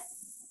this.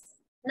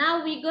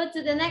 Now we go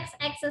to the next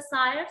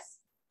exercise.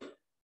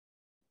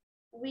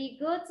 We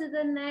go to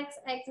the next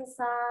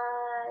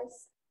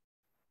exercise.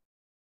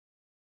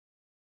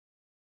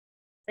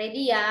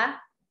 Ready, yeah?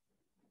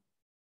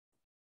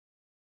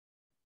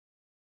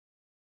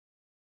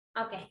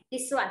 Okay,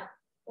 this one.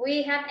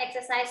 We have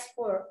exercise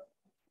 4.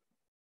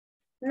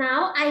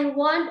 Now I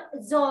want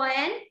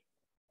Zoen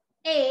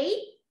A,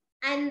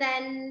 and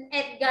then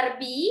Edgar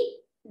B,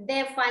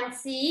 Devan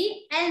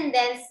C, and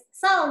then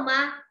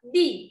Salma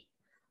D.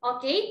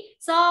 Okay,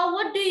 so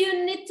what do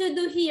you need to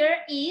do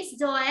here is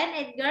Joanne,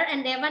 Edgar,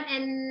 and Devan,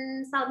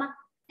 and Salma.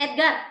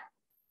 Edgar,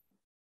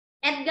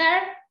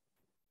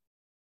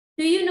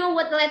 do you know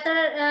what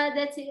letter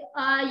that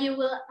you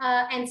will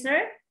answer?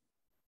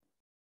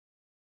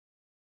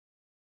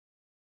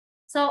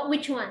 So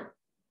which one?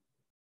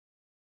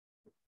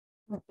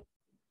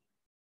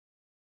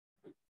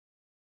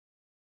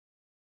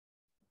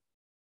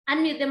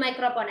 Unmute the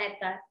microphone,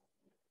 Edgar.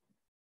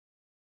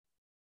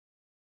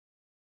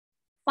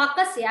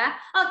 Focus, yeah.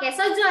 Okay,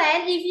 so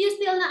Joanne, if you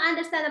still not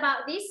understand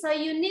about this, so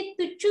you need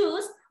to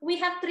choose. We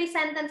have 3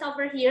 sentences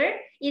over here.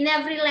 In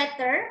every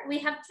letter, we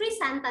have 3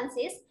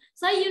 sentences.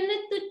 So you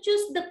need to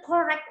choose the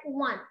correct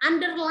one.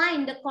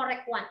 Underline the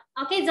correct one.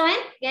 Okay,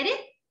 Joanne, get it?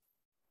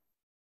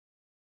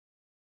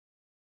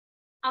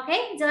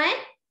 Okay,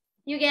 Joanne,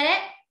 you get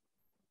it?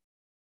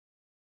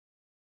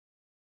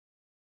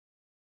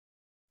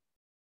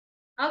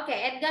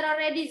 Okay, Edgar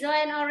already,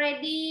 Joanne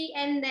already,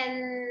 and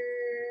then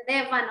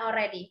Devan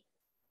already.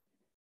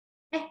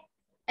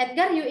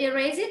 Edgar, you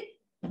erase it?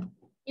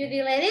 You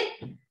delete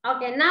it?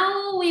 Okay,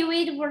 now we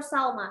wait for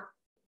Salma.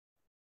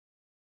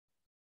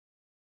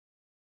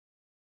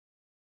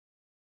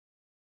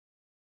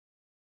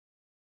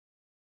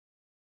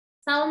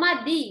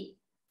 Salma D.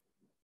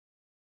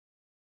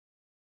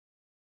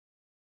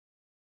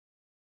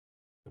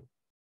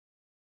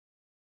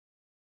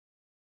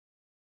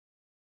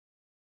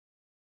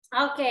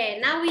 Okay,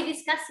 now we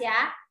discuss,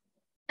 yeah.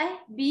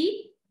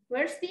 B,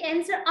 where's the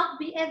answer of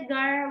B,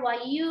 Edgar?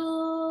 Why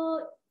you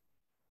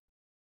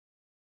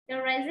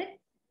erase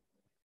it?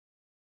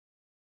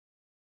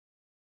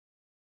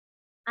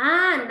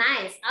 Ah,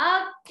 nice.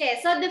 Okay,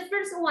 so the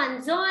first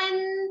one,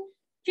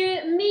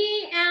 Join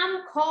me,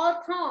 I'm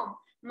called Tom.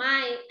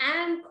 My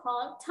am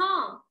called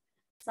Tom.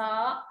 So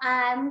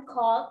I'm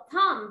called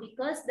Tom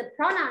because the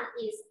pronoun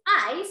is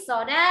I.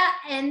 So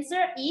the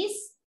answer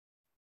is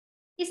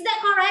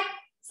that correct,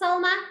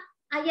 Salma?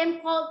 I am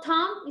called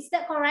Tom. Is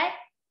that correct?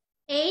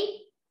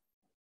 A?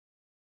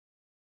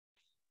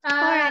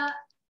 Correct.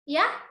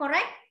 Yeah,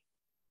 correct?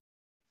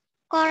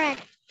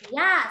 Correct.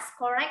 Yes,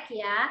 correct,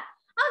 yeah.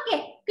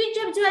 Okay, good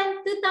job,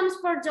 Joanne. 2 thumbs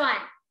for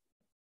Joanne.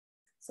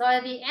 So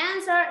the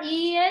answer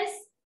is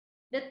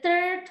the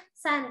third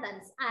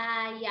sentence.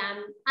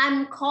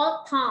 I'm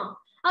called Tom.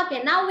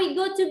 Okay, now we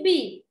go to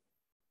B.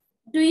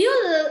 Do you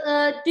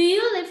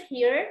live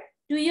here?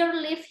 Do you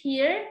live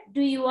here?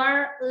 Do you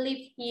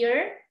live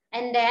here?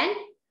 And then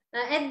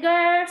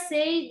Edgar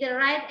say the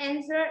right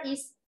answer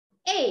is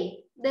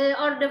A,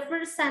 the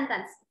first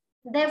sentence.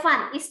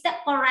 Devan, is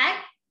that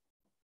correct?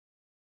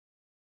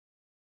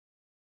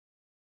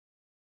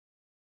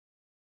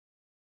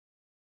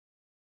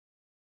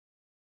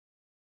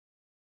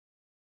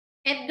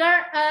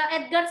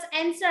 Edgar's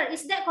answer,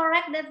 is that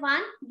correct,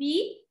 Devan?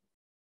 B?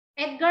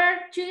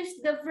 Edgar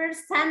choose the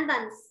first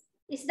sentence.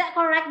 Is that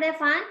correct,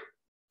 Devan?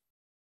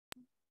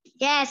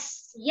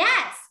 Yes.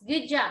 Yes,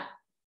 good job.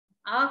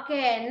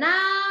 Okay,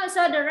 now,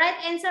 so the right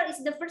answer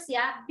is the first,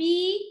 yeah.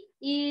 B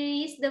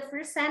is the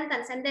first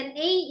sentence, and then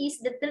A is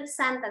the third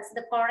sentence.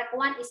 The correct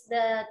one is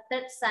the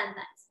third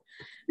sentence.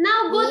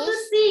 Now go to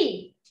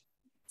C.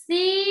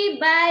 C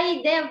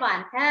by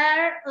Devan.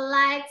 Her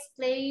likes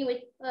playing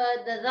with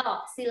the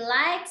dog. She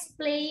likes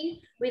playing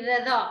with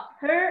the dog.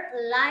 Her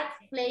likes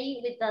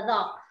playing with the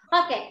dog.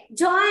 Okay,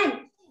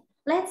 Joanne,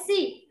 let's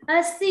see.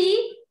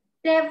 C,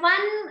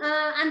 Devan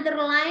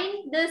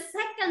underline the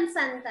second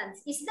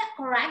sentence. Is that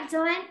correct,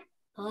 Joanne?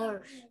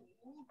 Her.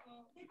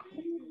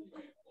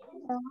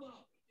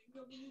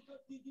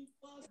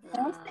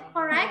 Is that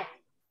correct?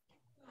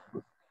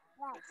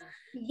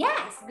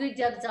 Yes, good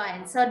job,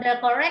 Joanne. So the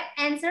correct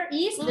answer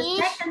is the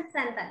second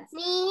sentence.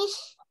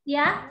 Miss.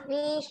 Yeah?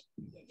 Miss.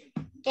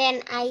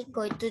 Can I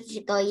go to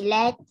the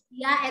toilet?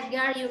 Yeah,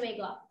 Edgar, you may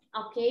go.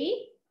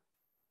 Okay.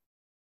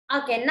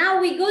 Okay, now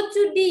we go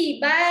to D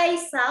by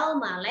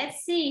Salma.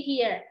 Let's see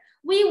here.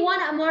 We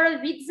want more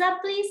pizza,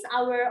 please.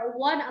 Our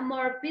want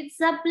more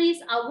pizza,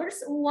 please.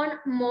 Ours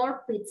want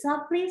more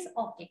pizza, please.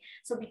 Okay,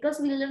 so because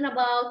we learn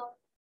about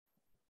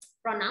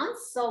pronouns,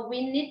 so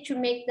we need to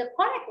make the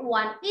correct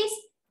one is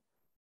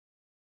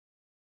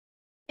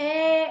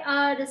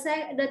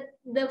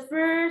the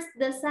first,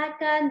 the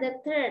second, the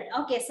third.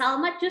 Okay,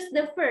 Salma choose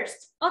the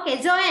first.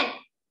 Okay, Joanne.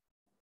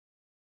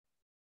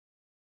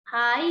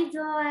 Hi,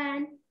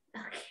 Joanne.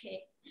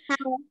 Okay.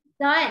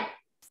 Joanne,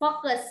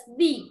 focus.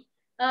 B.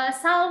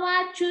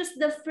 Salma choose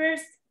the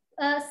first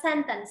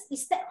sentence.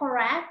 Is that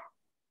correct?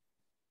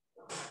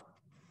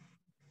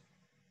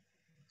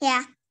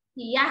 Yeah.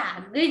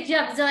 Yeah, good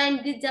job,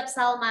 Joanne. Good job,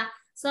 Salma.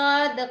 So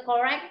the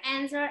correct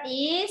answer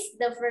is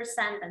the first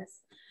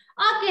sentence.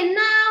 Okay,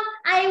 now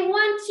I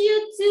want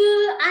you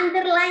to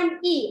underline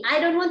E. I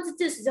don't want to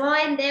choose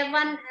Joanne,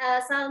 Devan,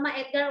 Salma,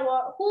 Edgar,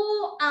 or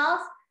who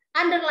else.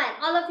 Underline.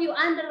 All of you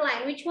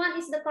underline. Which one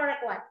is the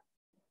correct one?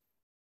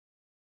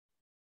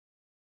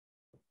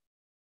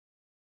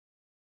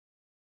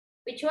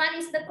 Which one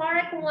is the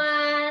correct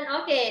one?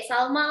 Okay,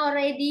 Salma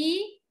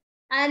already.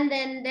 And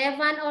then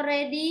Devan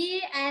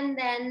already. And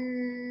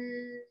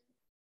then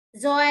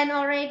Zoan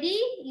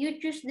already. You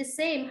choose the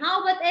same.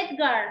 How about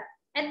Edgar?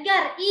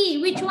 Edgar,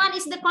 E. Which one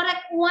is the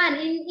correct one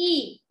in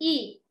E?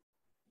 E.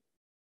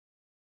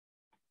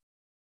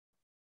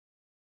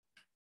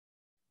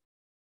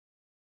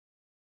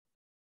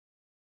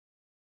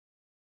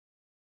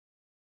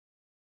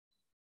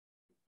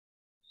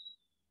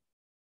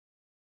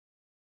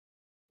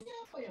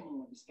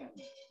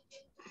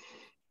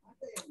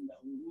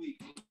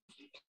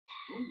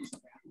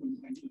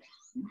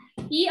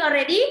 E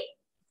already?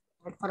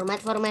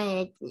 Format.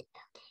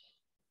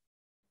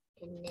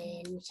 And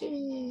then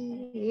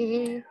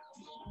see.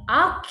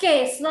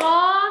 Okay, so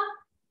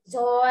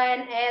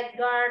Joan,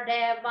 Edgar,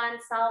 Devan,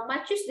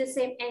 Salma choose the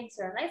same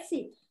answer. Let's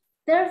see.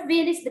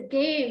 Devin is the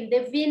game.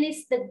 Devin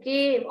is the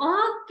game.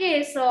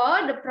 Okay,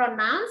 so the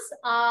pronouns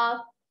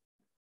of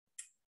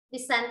the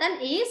sentence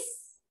is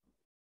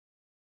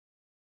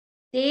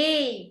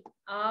they.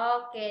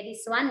 Okay,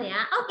 this one,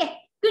 yeah. Okay,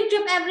 good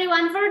job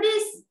everyone for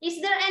this. Is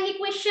there any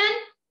question?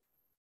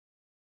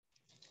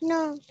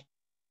 No.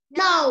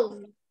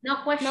 No. No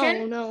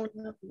question? No.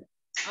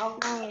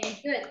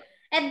 Okay, good.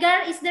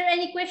 Edgar, is there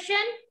any question?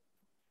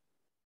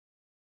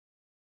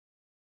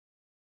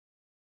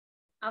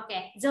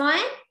 Okay, Joanne,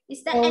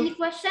 is there any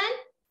question?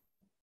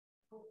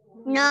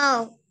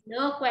 No.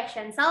 No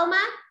question.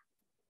 Salma?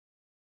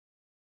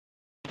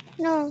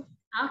 No.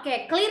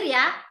 Okay, clear,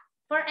 yeah?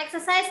 For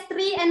exercise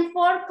 3 and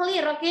 4,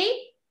 clear, okay?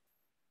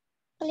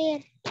 Clear.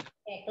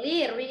 Okay,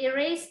 clear. We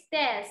erase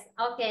this.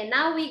 Okay,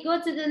 now we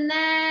go to the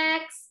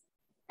next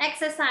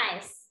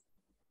exercise.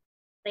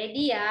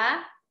 Ready,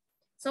 yeah?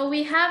 So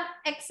we have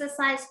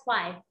exercise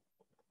 5.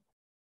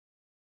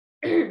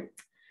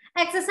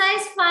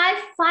 Exercise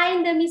 5,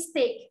 find the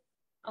mistake.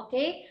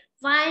 Okay,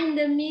 find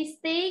the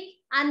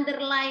mistake,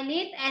 underline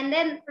it, and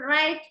then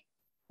write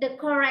the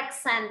correct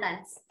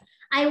sentence.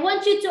 I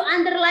want you to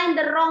underline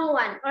the wrong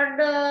one or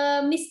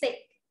the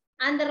mistake.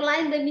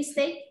 Underline the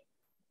mistake.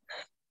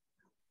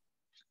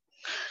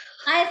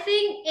 I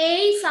think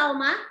A,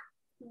 Salma,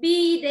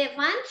 B,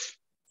 Devan,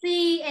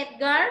 C,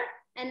 Edgar,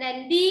 and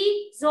then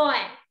D, Zoe.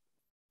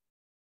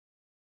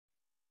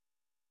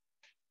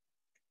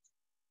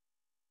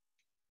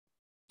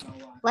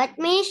 What,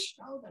 Miss?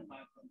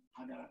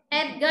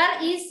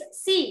 Edgar is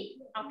C,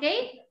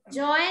 okay?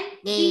 Join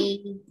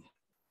D.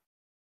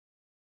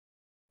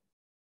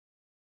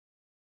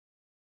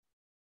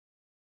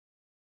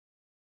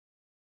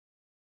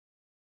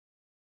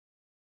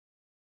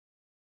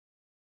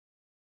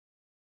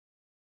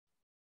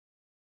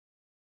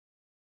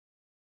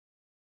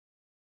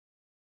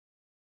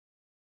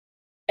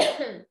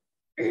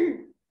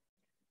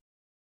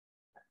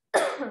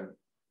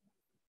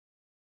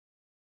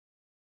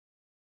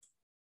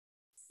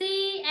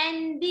 C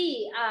and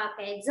D.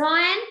 Okay,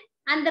 join.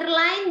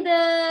 Underline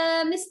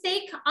the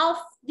mistake of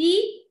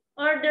D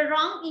or the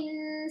wrong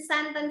in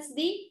sentence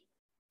D.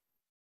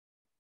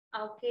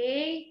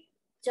 Okay,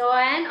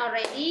 Joanne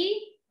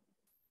already.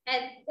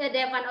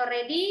 Devan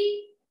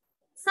already.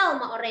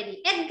 Salma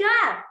already.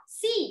 Edgar,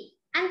 C.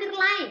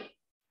 Underline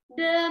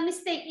the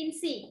mistake in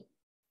C.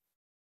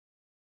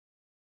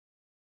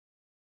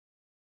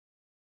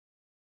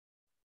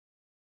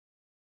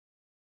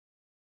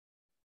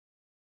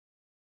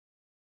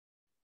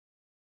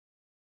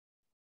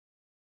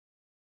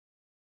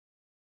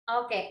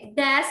 Okay,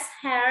 does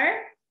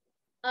her.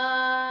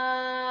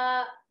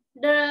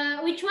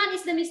 Which one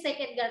is the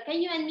mistake, Edgar?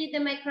 Can you unmute the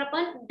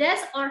microphone? Does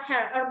or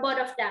her or both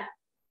of them?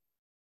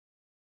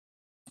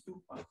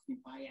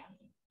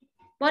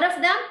 Both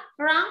of them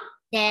wrong?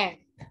 There.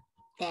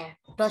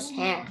 Those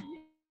hair.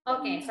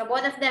 Okay, so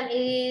both of them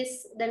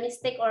is the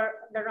mistake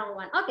or the wrong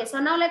one. Okay, so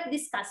now let's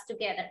discuss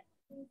together.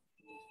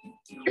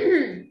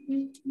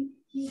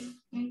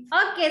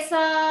 Okay, so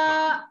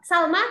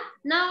Salma,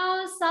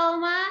 now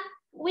Salma,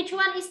 which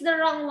one is the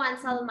wrong one,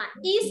 Salma?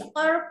 Is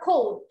or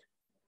cold?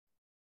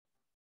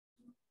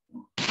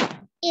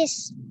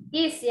 Is.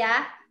 Is,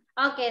 yeah.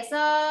 Okay, so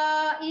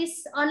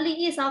is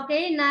only is,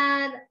 okay.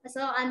 Now,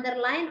 so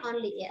underline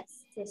only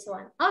yes, this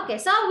one. Okay,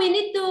 so we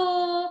need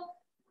to,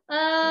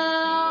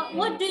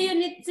 what do you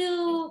need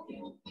to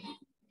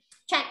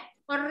check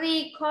or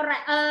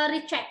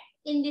recheck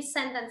in this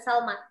sentence,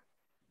 Salma?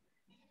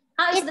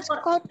 How is It's the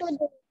called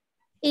today.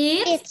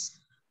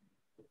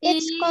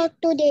 It's called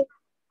today.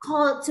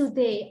 Called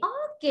today.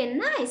 Okay,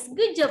 nice.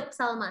 Good job,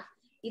 Salma.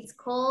 It's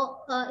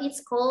called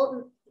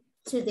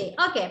today.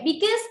 Okay,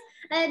 because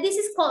this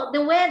is called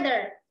the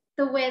weather.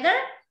 The weather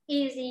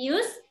is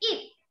used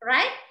it,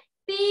 right?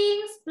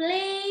 Things,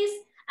 place,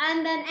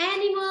 and then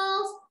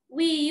animals,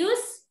 we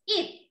use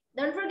it.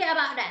 Don't forget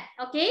about that,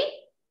 okay?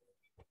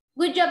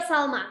 Good job,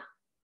 Salma.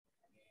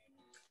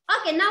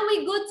 Okay, now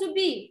we go to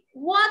B.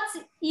 What's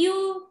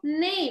your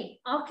name?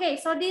 Okay,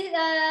 so this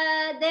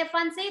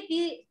Devan said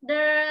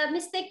the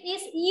mistake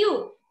is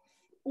you.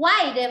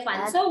 Why,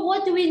 Devan? So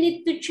what do we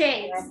need to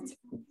change?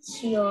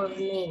 What's your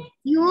name?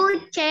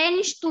 You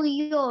change to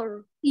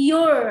your.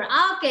 Your.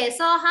 Okay,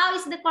 so how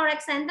is the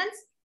correct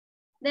sentence,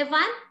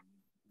 Devan?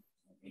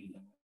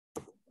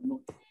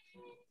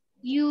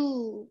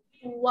 You.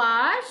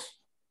 Wash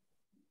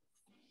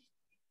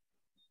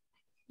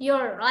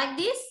your, like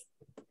this?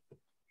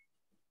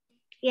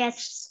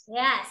 Yes.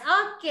 Yes,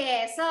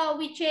 okay. So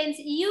we change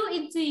you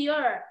into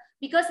your,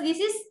 because this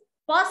is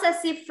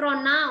possessive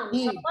pronoun.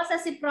 So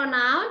possessive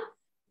pronoun,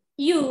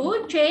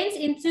 you change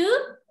into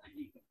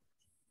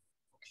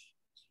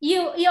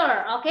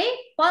your, okay?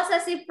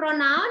 Possessive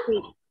pronoun,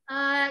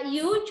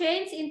 you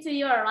change into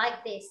your,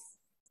 like this.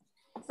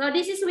 So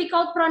this is we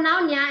call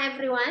pronoun, yeah,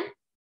 everyone.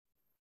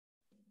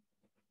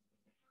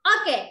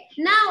 Okay,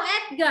 now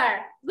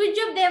Edgar. Good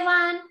job,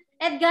 Devan.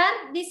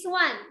 Edgar, this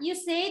one, you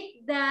said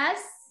does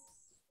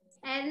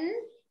and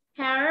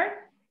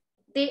her,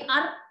 they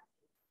are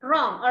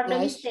wrong or the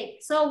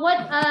mistake. So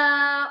what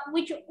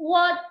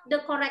the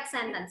correct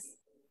sentence?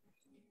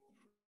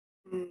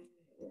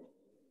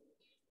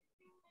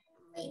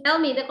 Tell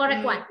me the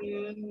correct one.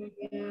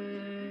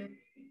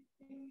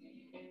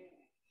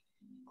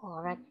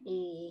 Correct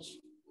is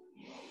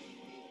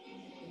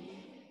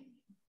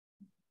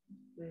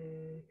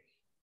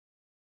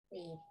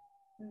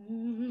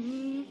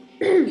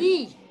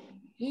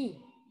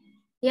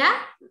Yeah?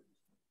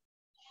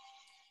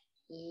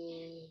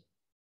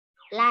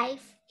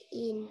 Life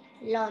in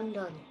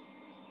London.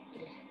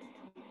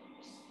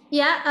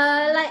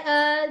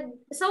 Yeah,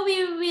 so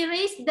we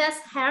raise does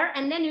her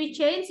and then we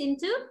change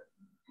into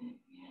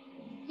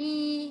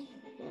He.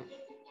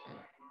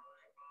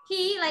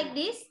 he, like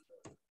this.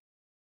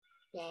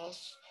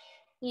 Yes.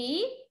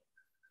 He.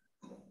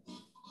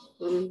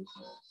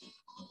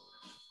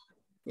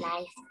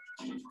 Life.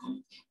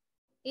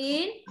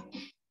 In.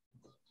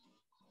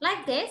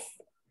 Like this.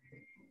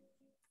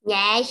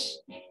 Yes.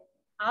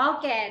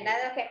 Okay,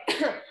 that's okay.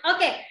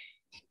 Okay.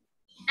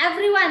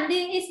 Everyone,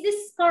 is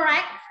this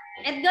correct?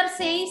 Edgar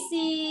says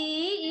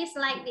she is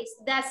like this.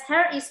 Does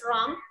her is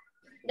wrong.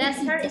 That's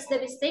her is the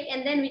mistake,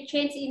 and then we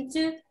change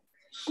into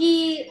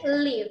he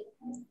live.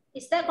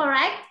 Is that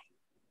correct?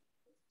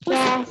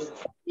 Yes.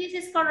 This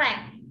is correct.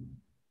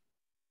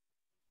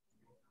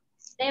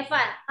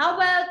 Devan, how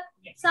about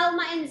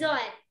Salma and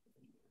Joanne?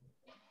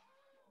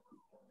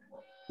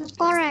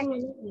 Correct.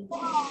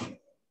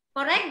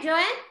 Correct,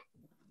 Joanne?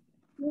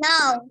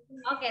 No.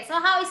 Okay, so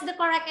how is the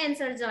correct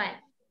answer, Joanne?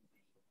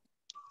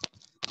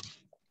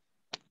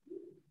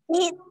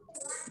 It's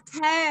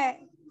her.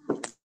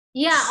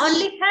 Yeah,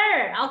 only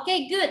her.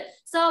 Okay, good.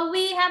 So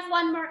we have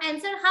one more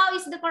answer. How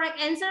is the correct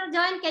answer,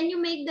 Joanne? Can you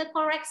make the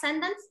correct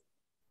sentence?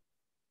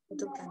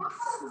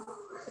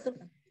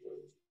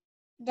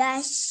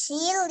 Does she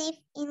live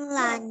in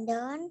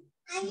London?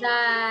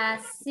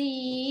 Does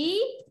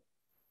she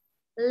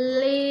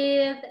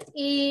live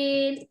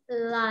in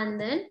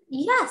London?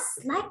 Yes,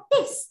 like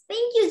this.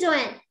 Thank you,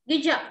 Joanne.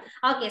 Good job.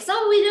 Okay,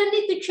 so we don't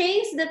need to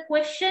change the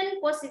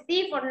question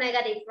positive or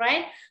negative,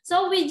 right?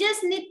 So we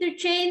just need to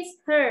change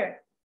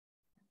her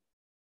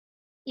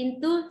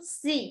into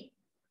she.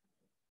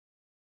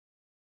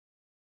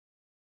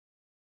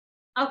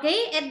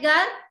 Okay,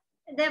 Edgar,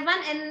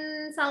 Devan,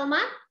 and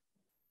Salma?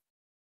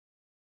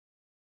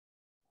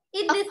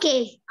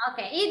 Okay.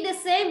 Okay, it's the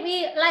same.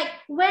 Like,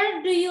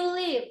 where do you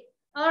live?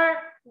 Or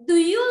do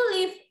you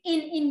live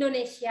in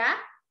Indonesia?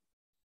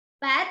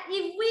 But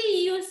if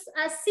we use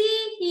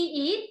she,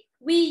 he, it,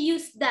 we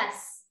use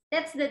does.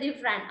 That's the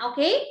difference,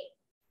 okay?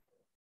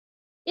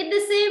 It's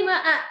the same.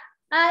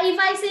 If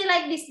I say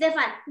like this,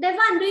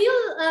 Devan,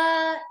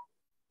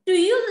 do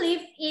you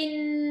live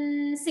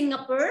in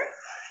Singapore?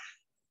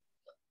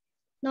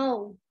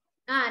 No.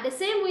 The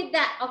same with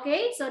that,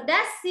 okay? So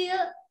does she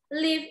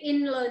live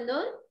in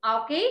London?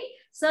 Okay,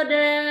 so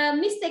the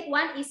mistake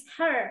one is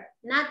her,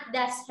 not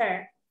does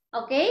her.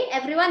 Okay,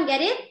 everyone get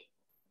it?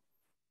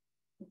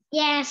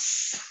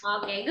 Yes.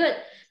 Okay, good.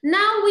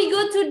 Now we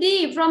go to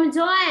D from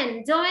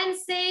Joanne. Joanne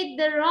said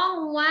the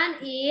wrong one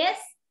is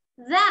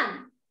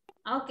them.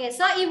 Okay,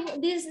 so if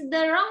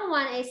the wrong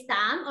one is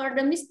them or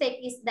the mistake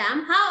is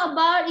them, how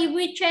about if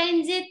we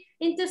change it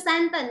into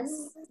sentence?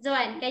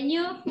 Joanne, can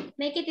you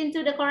make it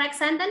into the correct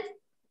sentence?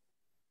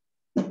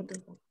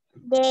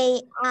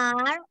 They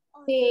are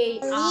holiday.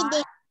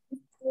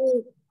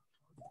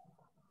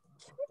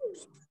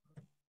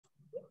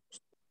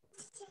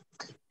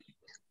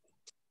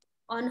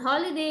 On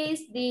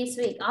holidays this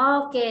week.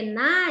 Okay,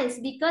 nice.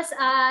 Because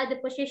the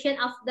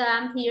position of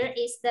them here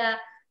is the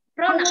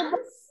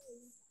pronouns,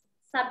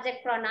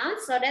 subject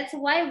pronouns. So that's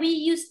why we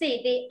use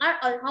they. They are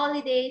on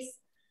holidays.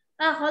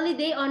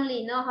 Holiday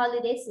only, no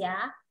holidays,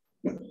 yeah.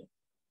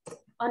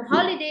 On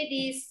holiday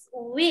this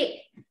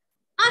week.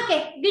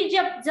 Okay, good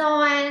job,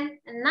 Joanne.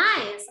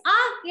 Nice.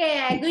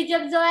 Okay, good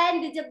job,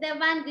 Joanne. Good job,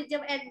 Devan. Good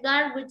job,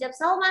 Edgar. Good job,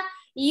 Salma.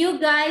 You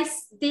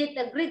guys did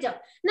a great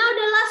job. Now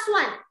the last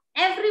one.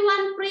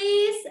 Everyone,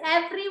 please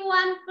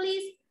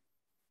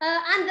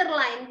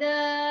underline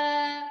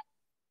the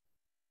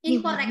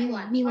incorrect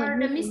one or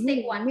the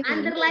mistake one.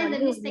 Underline the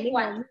mistake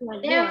one.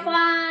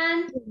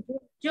 Devan,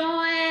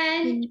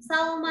 Joanne,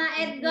 Salma,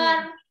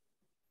 Edgar.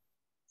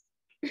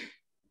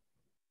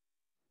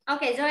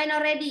 Okay, Joanne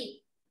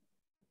already.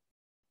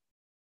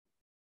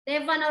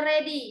 Devan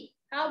already.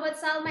 How about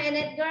Salma and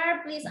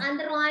Edgar? Please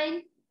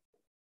underline.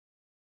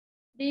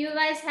 Do you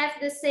guys have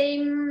the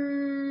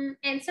same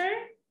answer?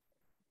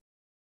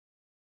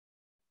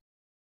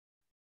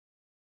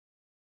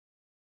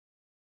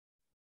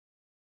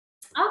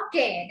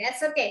 Okay,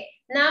 that's okay.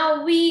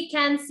 Now we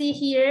can see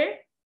here.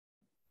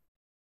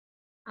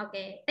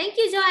 Okay, thank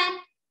you, Joanne.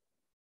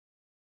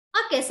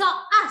 Okay, so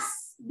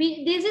us,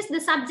 this is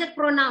the subject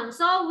pronoun.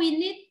 So we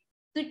need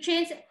to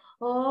change.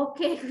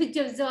 Okay, good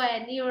job,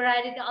 Joanne. You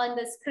write it on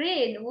the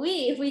screen.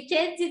 We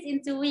change it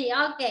into we.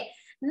 Okay,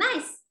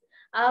 nice.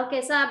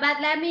 Okay, so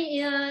but let me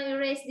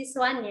erase this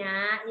one,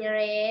 yeah.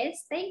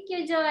 Erase. Thank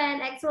you,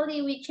 Joanne.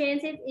 Actually, we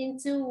change it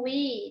into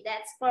we.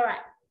 That's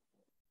correct.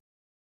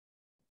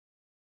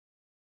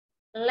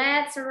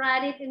 Let's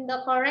write it in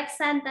the correct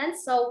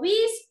sentence. So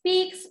we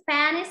speak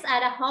Spanish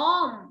at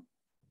home.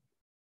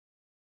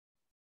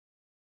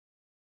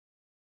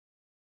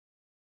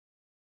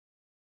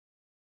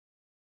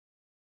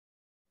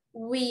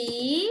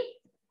 We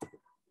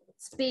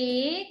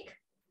speak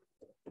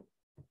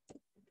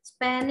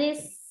Spanish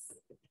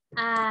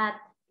at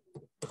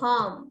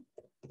home.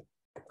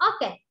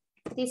 Okay,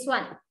 this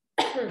one.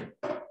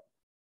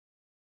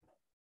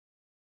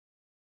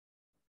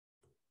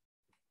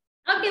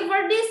 Okay,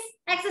 for this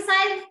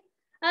exercise,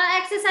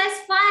 exercise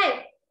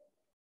 5.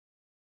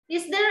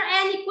 Is there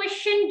any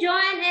question,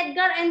 Joanne,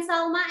 Edgar, and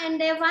Salma, and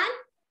Devan?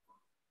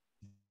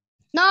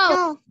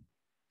 No.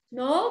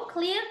 No,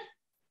 clear?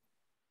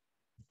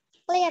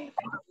 Clear.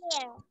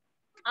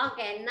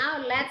 Okay, now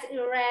let's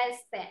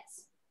erase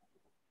this.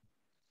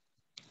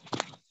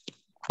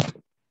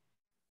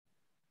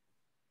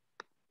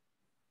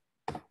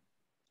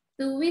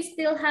 Do we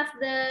still have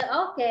the,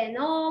 okay,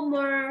 no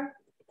more.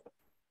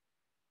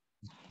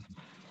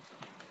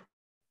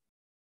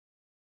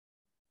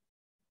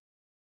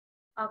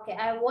 Okay,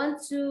 I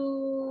want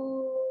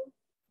to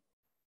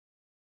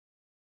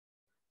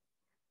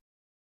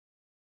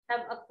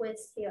have a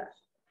quiz here.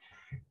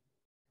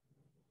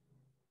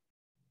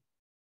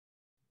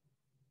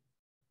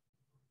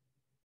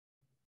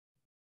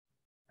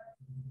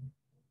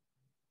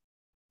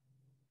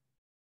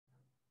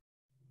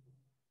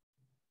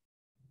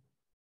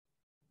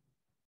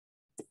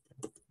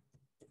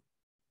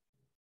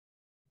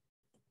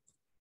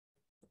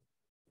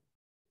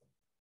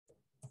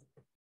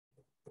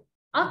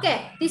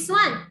 Okay, this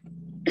one.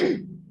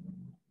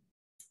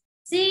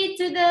 See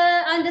to the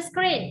on the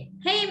screen.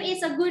 Him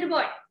is a good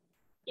boy.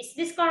 Is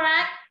this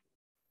correct?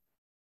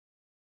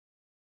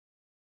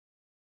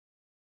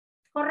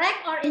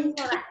 Correct or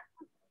incorrect?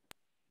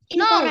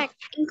 Incorrect.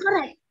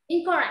 Incorrect.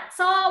 Incorrect.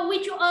 So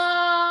which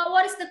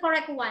what is the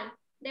correct one,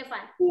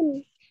 Devan?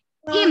 Him.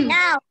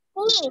 No.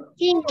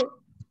 He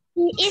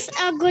is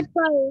a good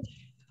boy.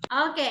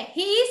 Okay,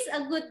 he is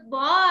a good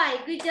boy.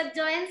 Good job,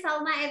 Joanne,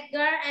 Salma,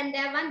 Edgar, and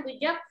Devan. Good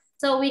job.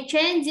 So we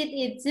change it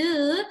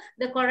into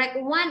the correct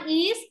one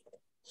is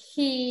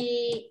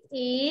he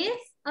is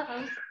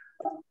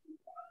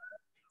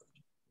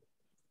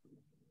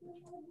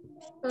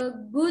a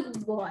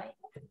good boy.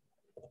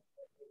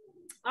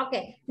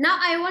 Okay, now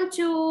I want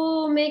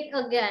to make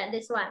again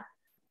this one.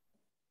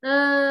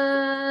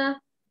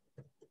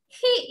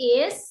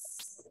 He is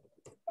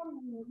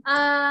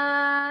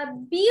a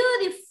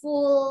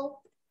beautiful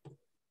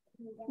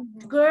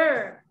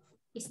girl.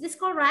 Is this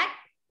correct?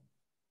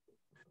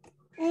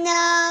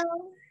 No.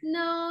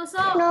 No. So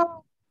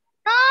No.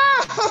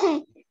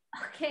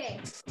 okay.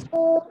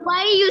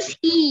 Why use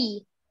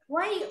he?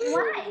 Why?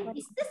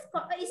 Is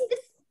this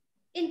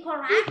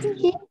incorrect?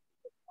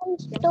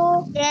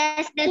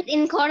 Yes, that's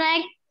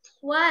incorrect.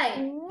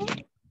 Why?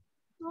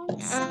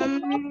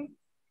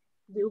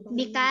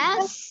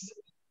 Because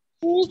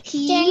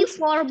he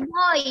for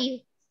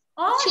boy.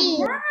 Oh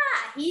yeah,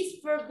 he's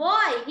for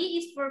boy. He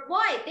is for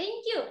boy.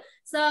 Thank you.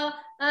 So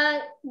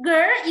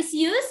girl is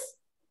used.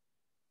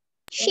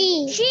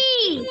 She.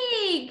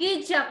 She.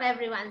 Good job,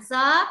 everyone. So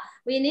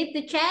we need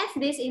to change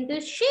this into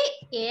she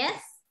is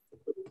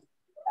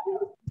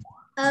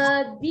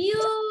a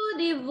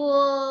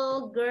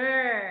beautiful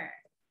girl.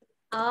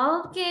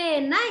 Okay,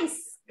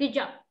 nice. Good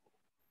job.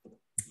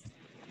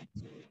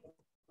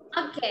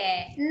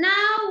 Okay,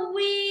 now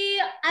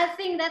I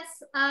think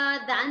that's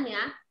done,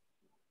 yeah.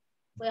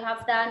 We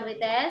have done with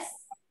this.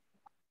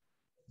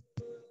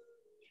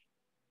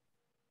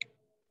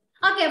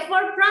 Okay,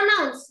 for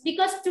pronouns,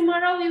 because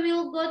tomorrow we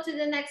will go to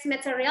the next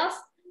materials.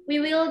 We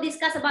will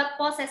discuss about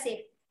possessive.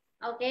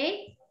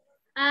 Okay,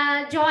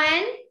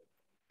 Joanne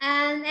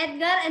and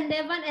Edgar and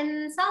Devan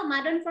and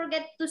Salma, don't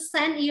forget to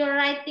send your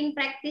writing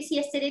practice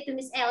yesterday to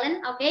Miss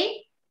Ellen.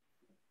 Okay.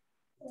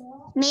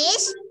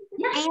 Miss,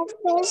 Yeah. I have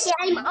question.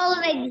 I'm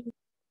already.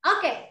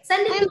 Okay,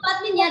 send it to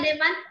admin ya,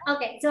 Devan.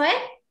 Okay,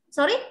 Joanne,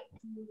 sorry. I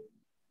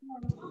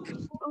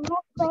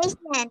have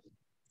question.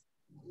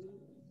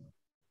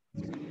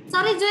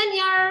 Sorry, Joanne,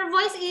 your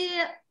voice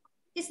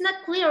is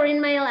not clear in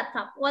my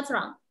laptop. What's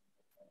wrong?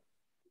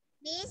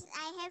 Miss,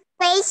 I have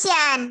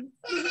question.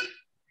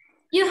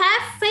 You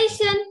have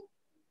fashion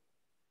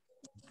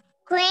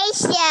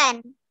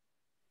Question.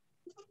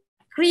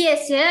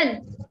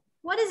 creation.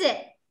 What is it?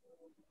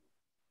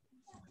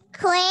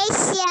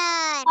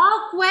 Question.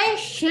 Oh,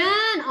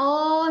 question.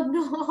 Oh,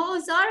 no,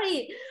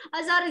 sorry.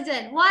 Oh, sorry,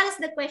 Jen. What is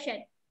the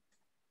question?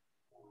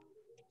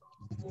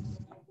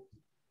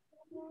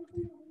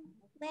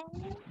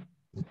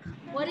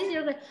 What is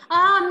your question?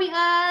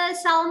 Oh,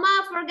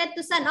 Salma forget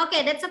to send.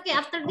 Okay, that's okay.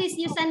 After this,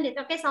 you send it.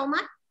 Okay, Salma?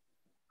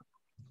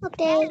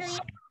 Okay.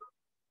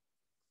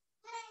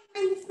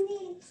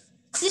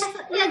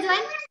 Yeah,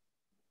 Joanne?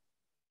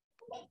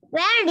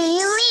 Where do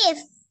you live?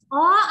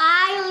 Oh,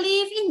 I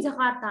live in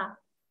Jakarta.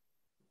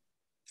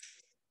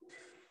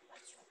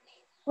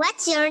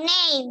 What's your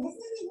name?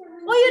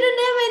 Oh, you don't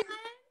have my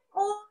name?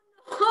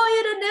 Oh,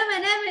 you don't have my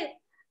name.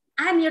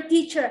 I'm your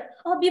teacher.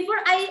 Oh, before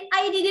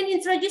I didn't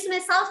introduce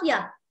myself,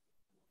 yeah?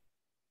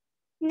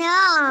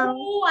 No.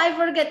 Oh, I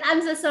forget.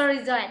 I'm so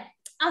sorry, Joanne.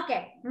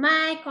 Okay,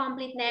 my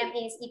complete name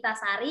is Ita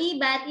Sari,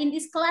 but in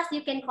this class,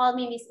 you can call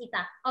me Miss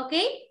Ita.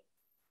 Okay?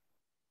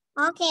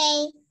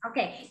 Okay.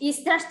 Okay.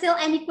 Is there still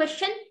any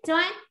question,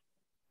 Joanne?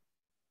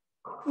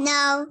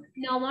 No.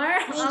 No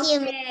more? Thank you.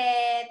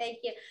 Okay, thank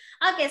you.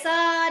 Okay, so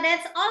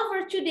that's all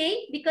for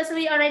today because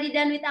we already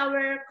done with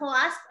our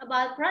class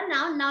about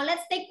pronoun. Now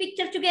let's take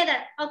picture together,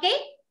 okay?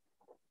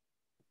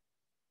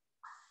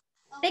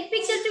 Take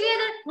picture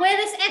together. Where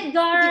is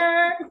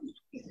Edgar?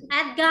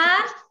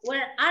 Edgar,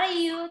 where are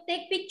you?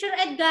 Take picture,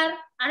 Edgar.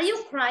 Are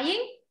you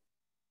crying?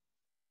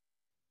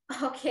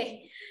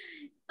 Okay.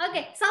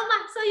 Okay,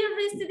 Salma, show your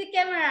face to the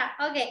camera.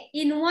 Okay,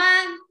 in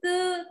 1,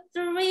 2,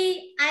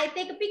 3, I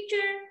take a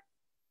picture.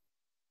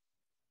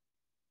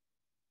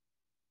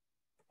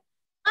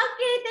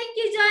 Okay, thank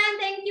you, Joanne.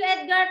 Thank you,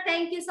 Edgar.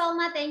 Thank you,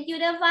 Salma. Thank you,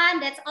 Devan.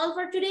 That's all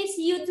for today.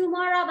 See you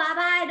tomorrow.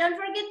 Bye-bye. Don't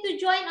forget to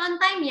join on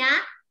time, yeah?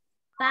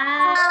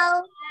 Bye.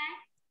 Hello.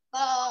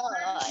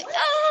 Bye.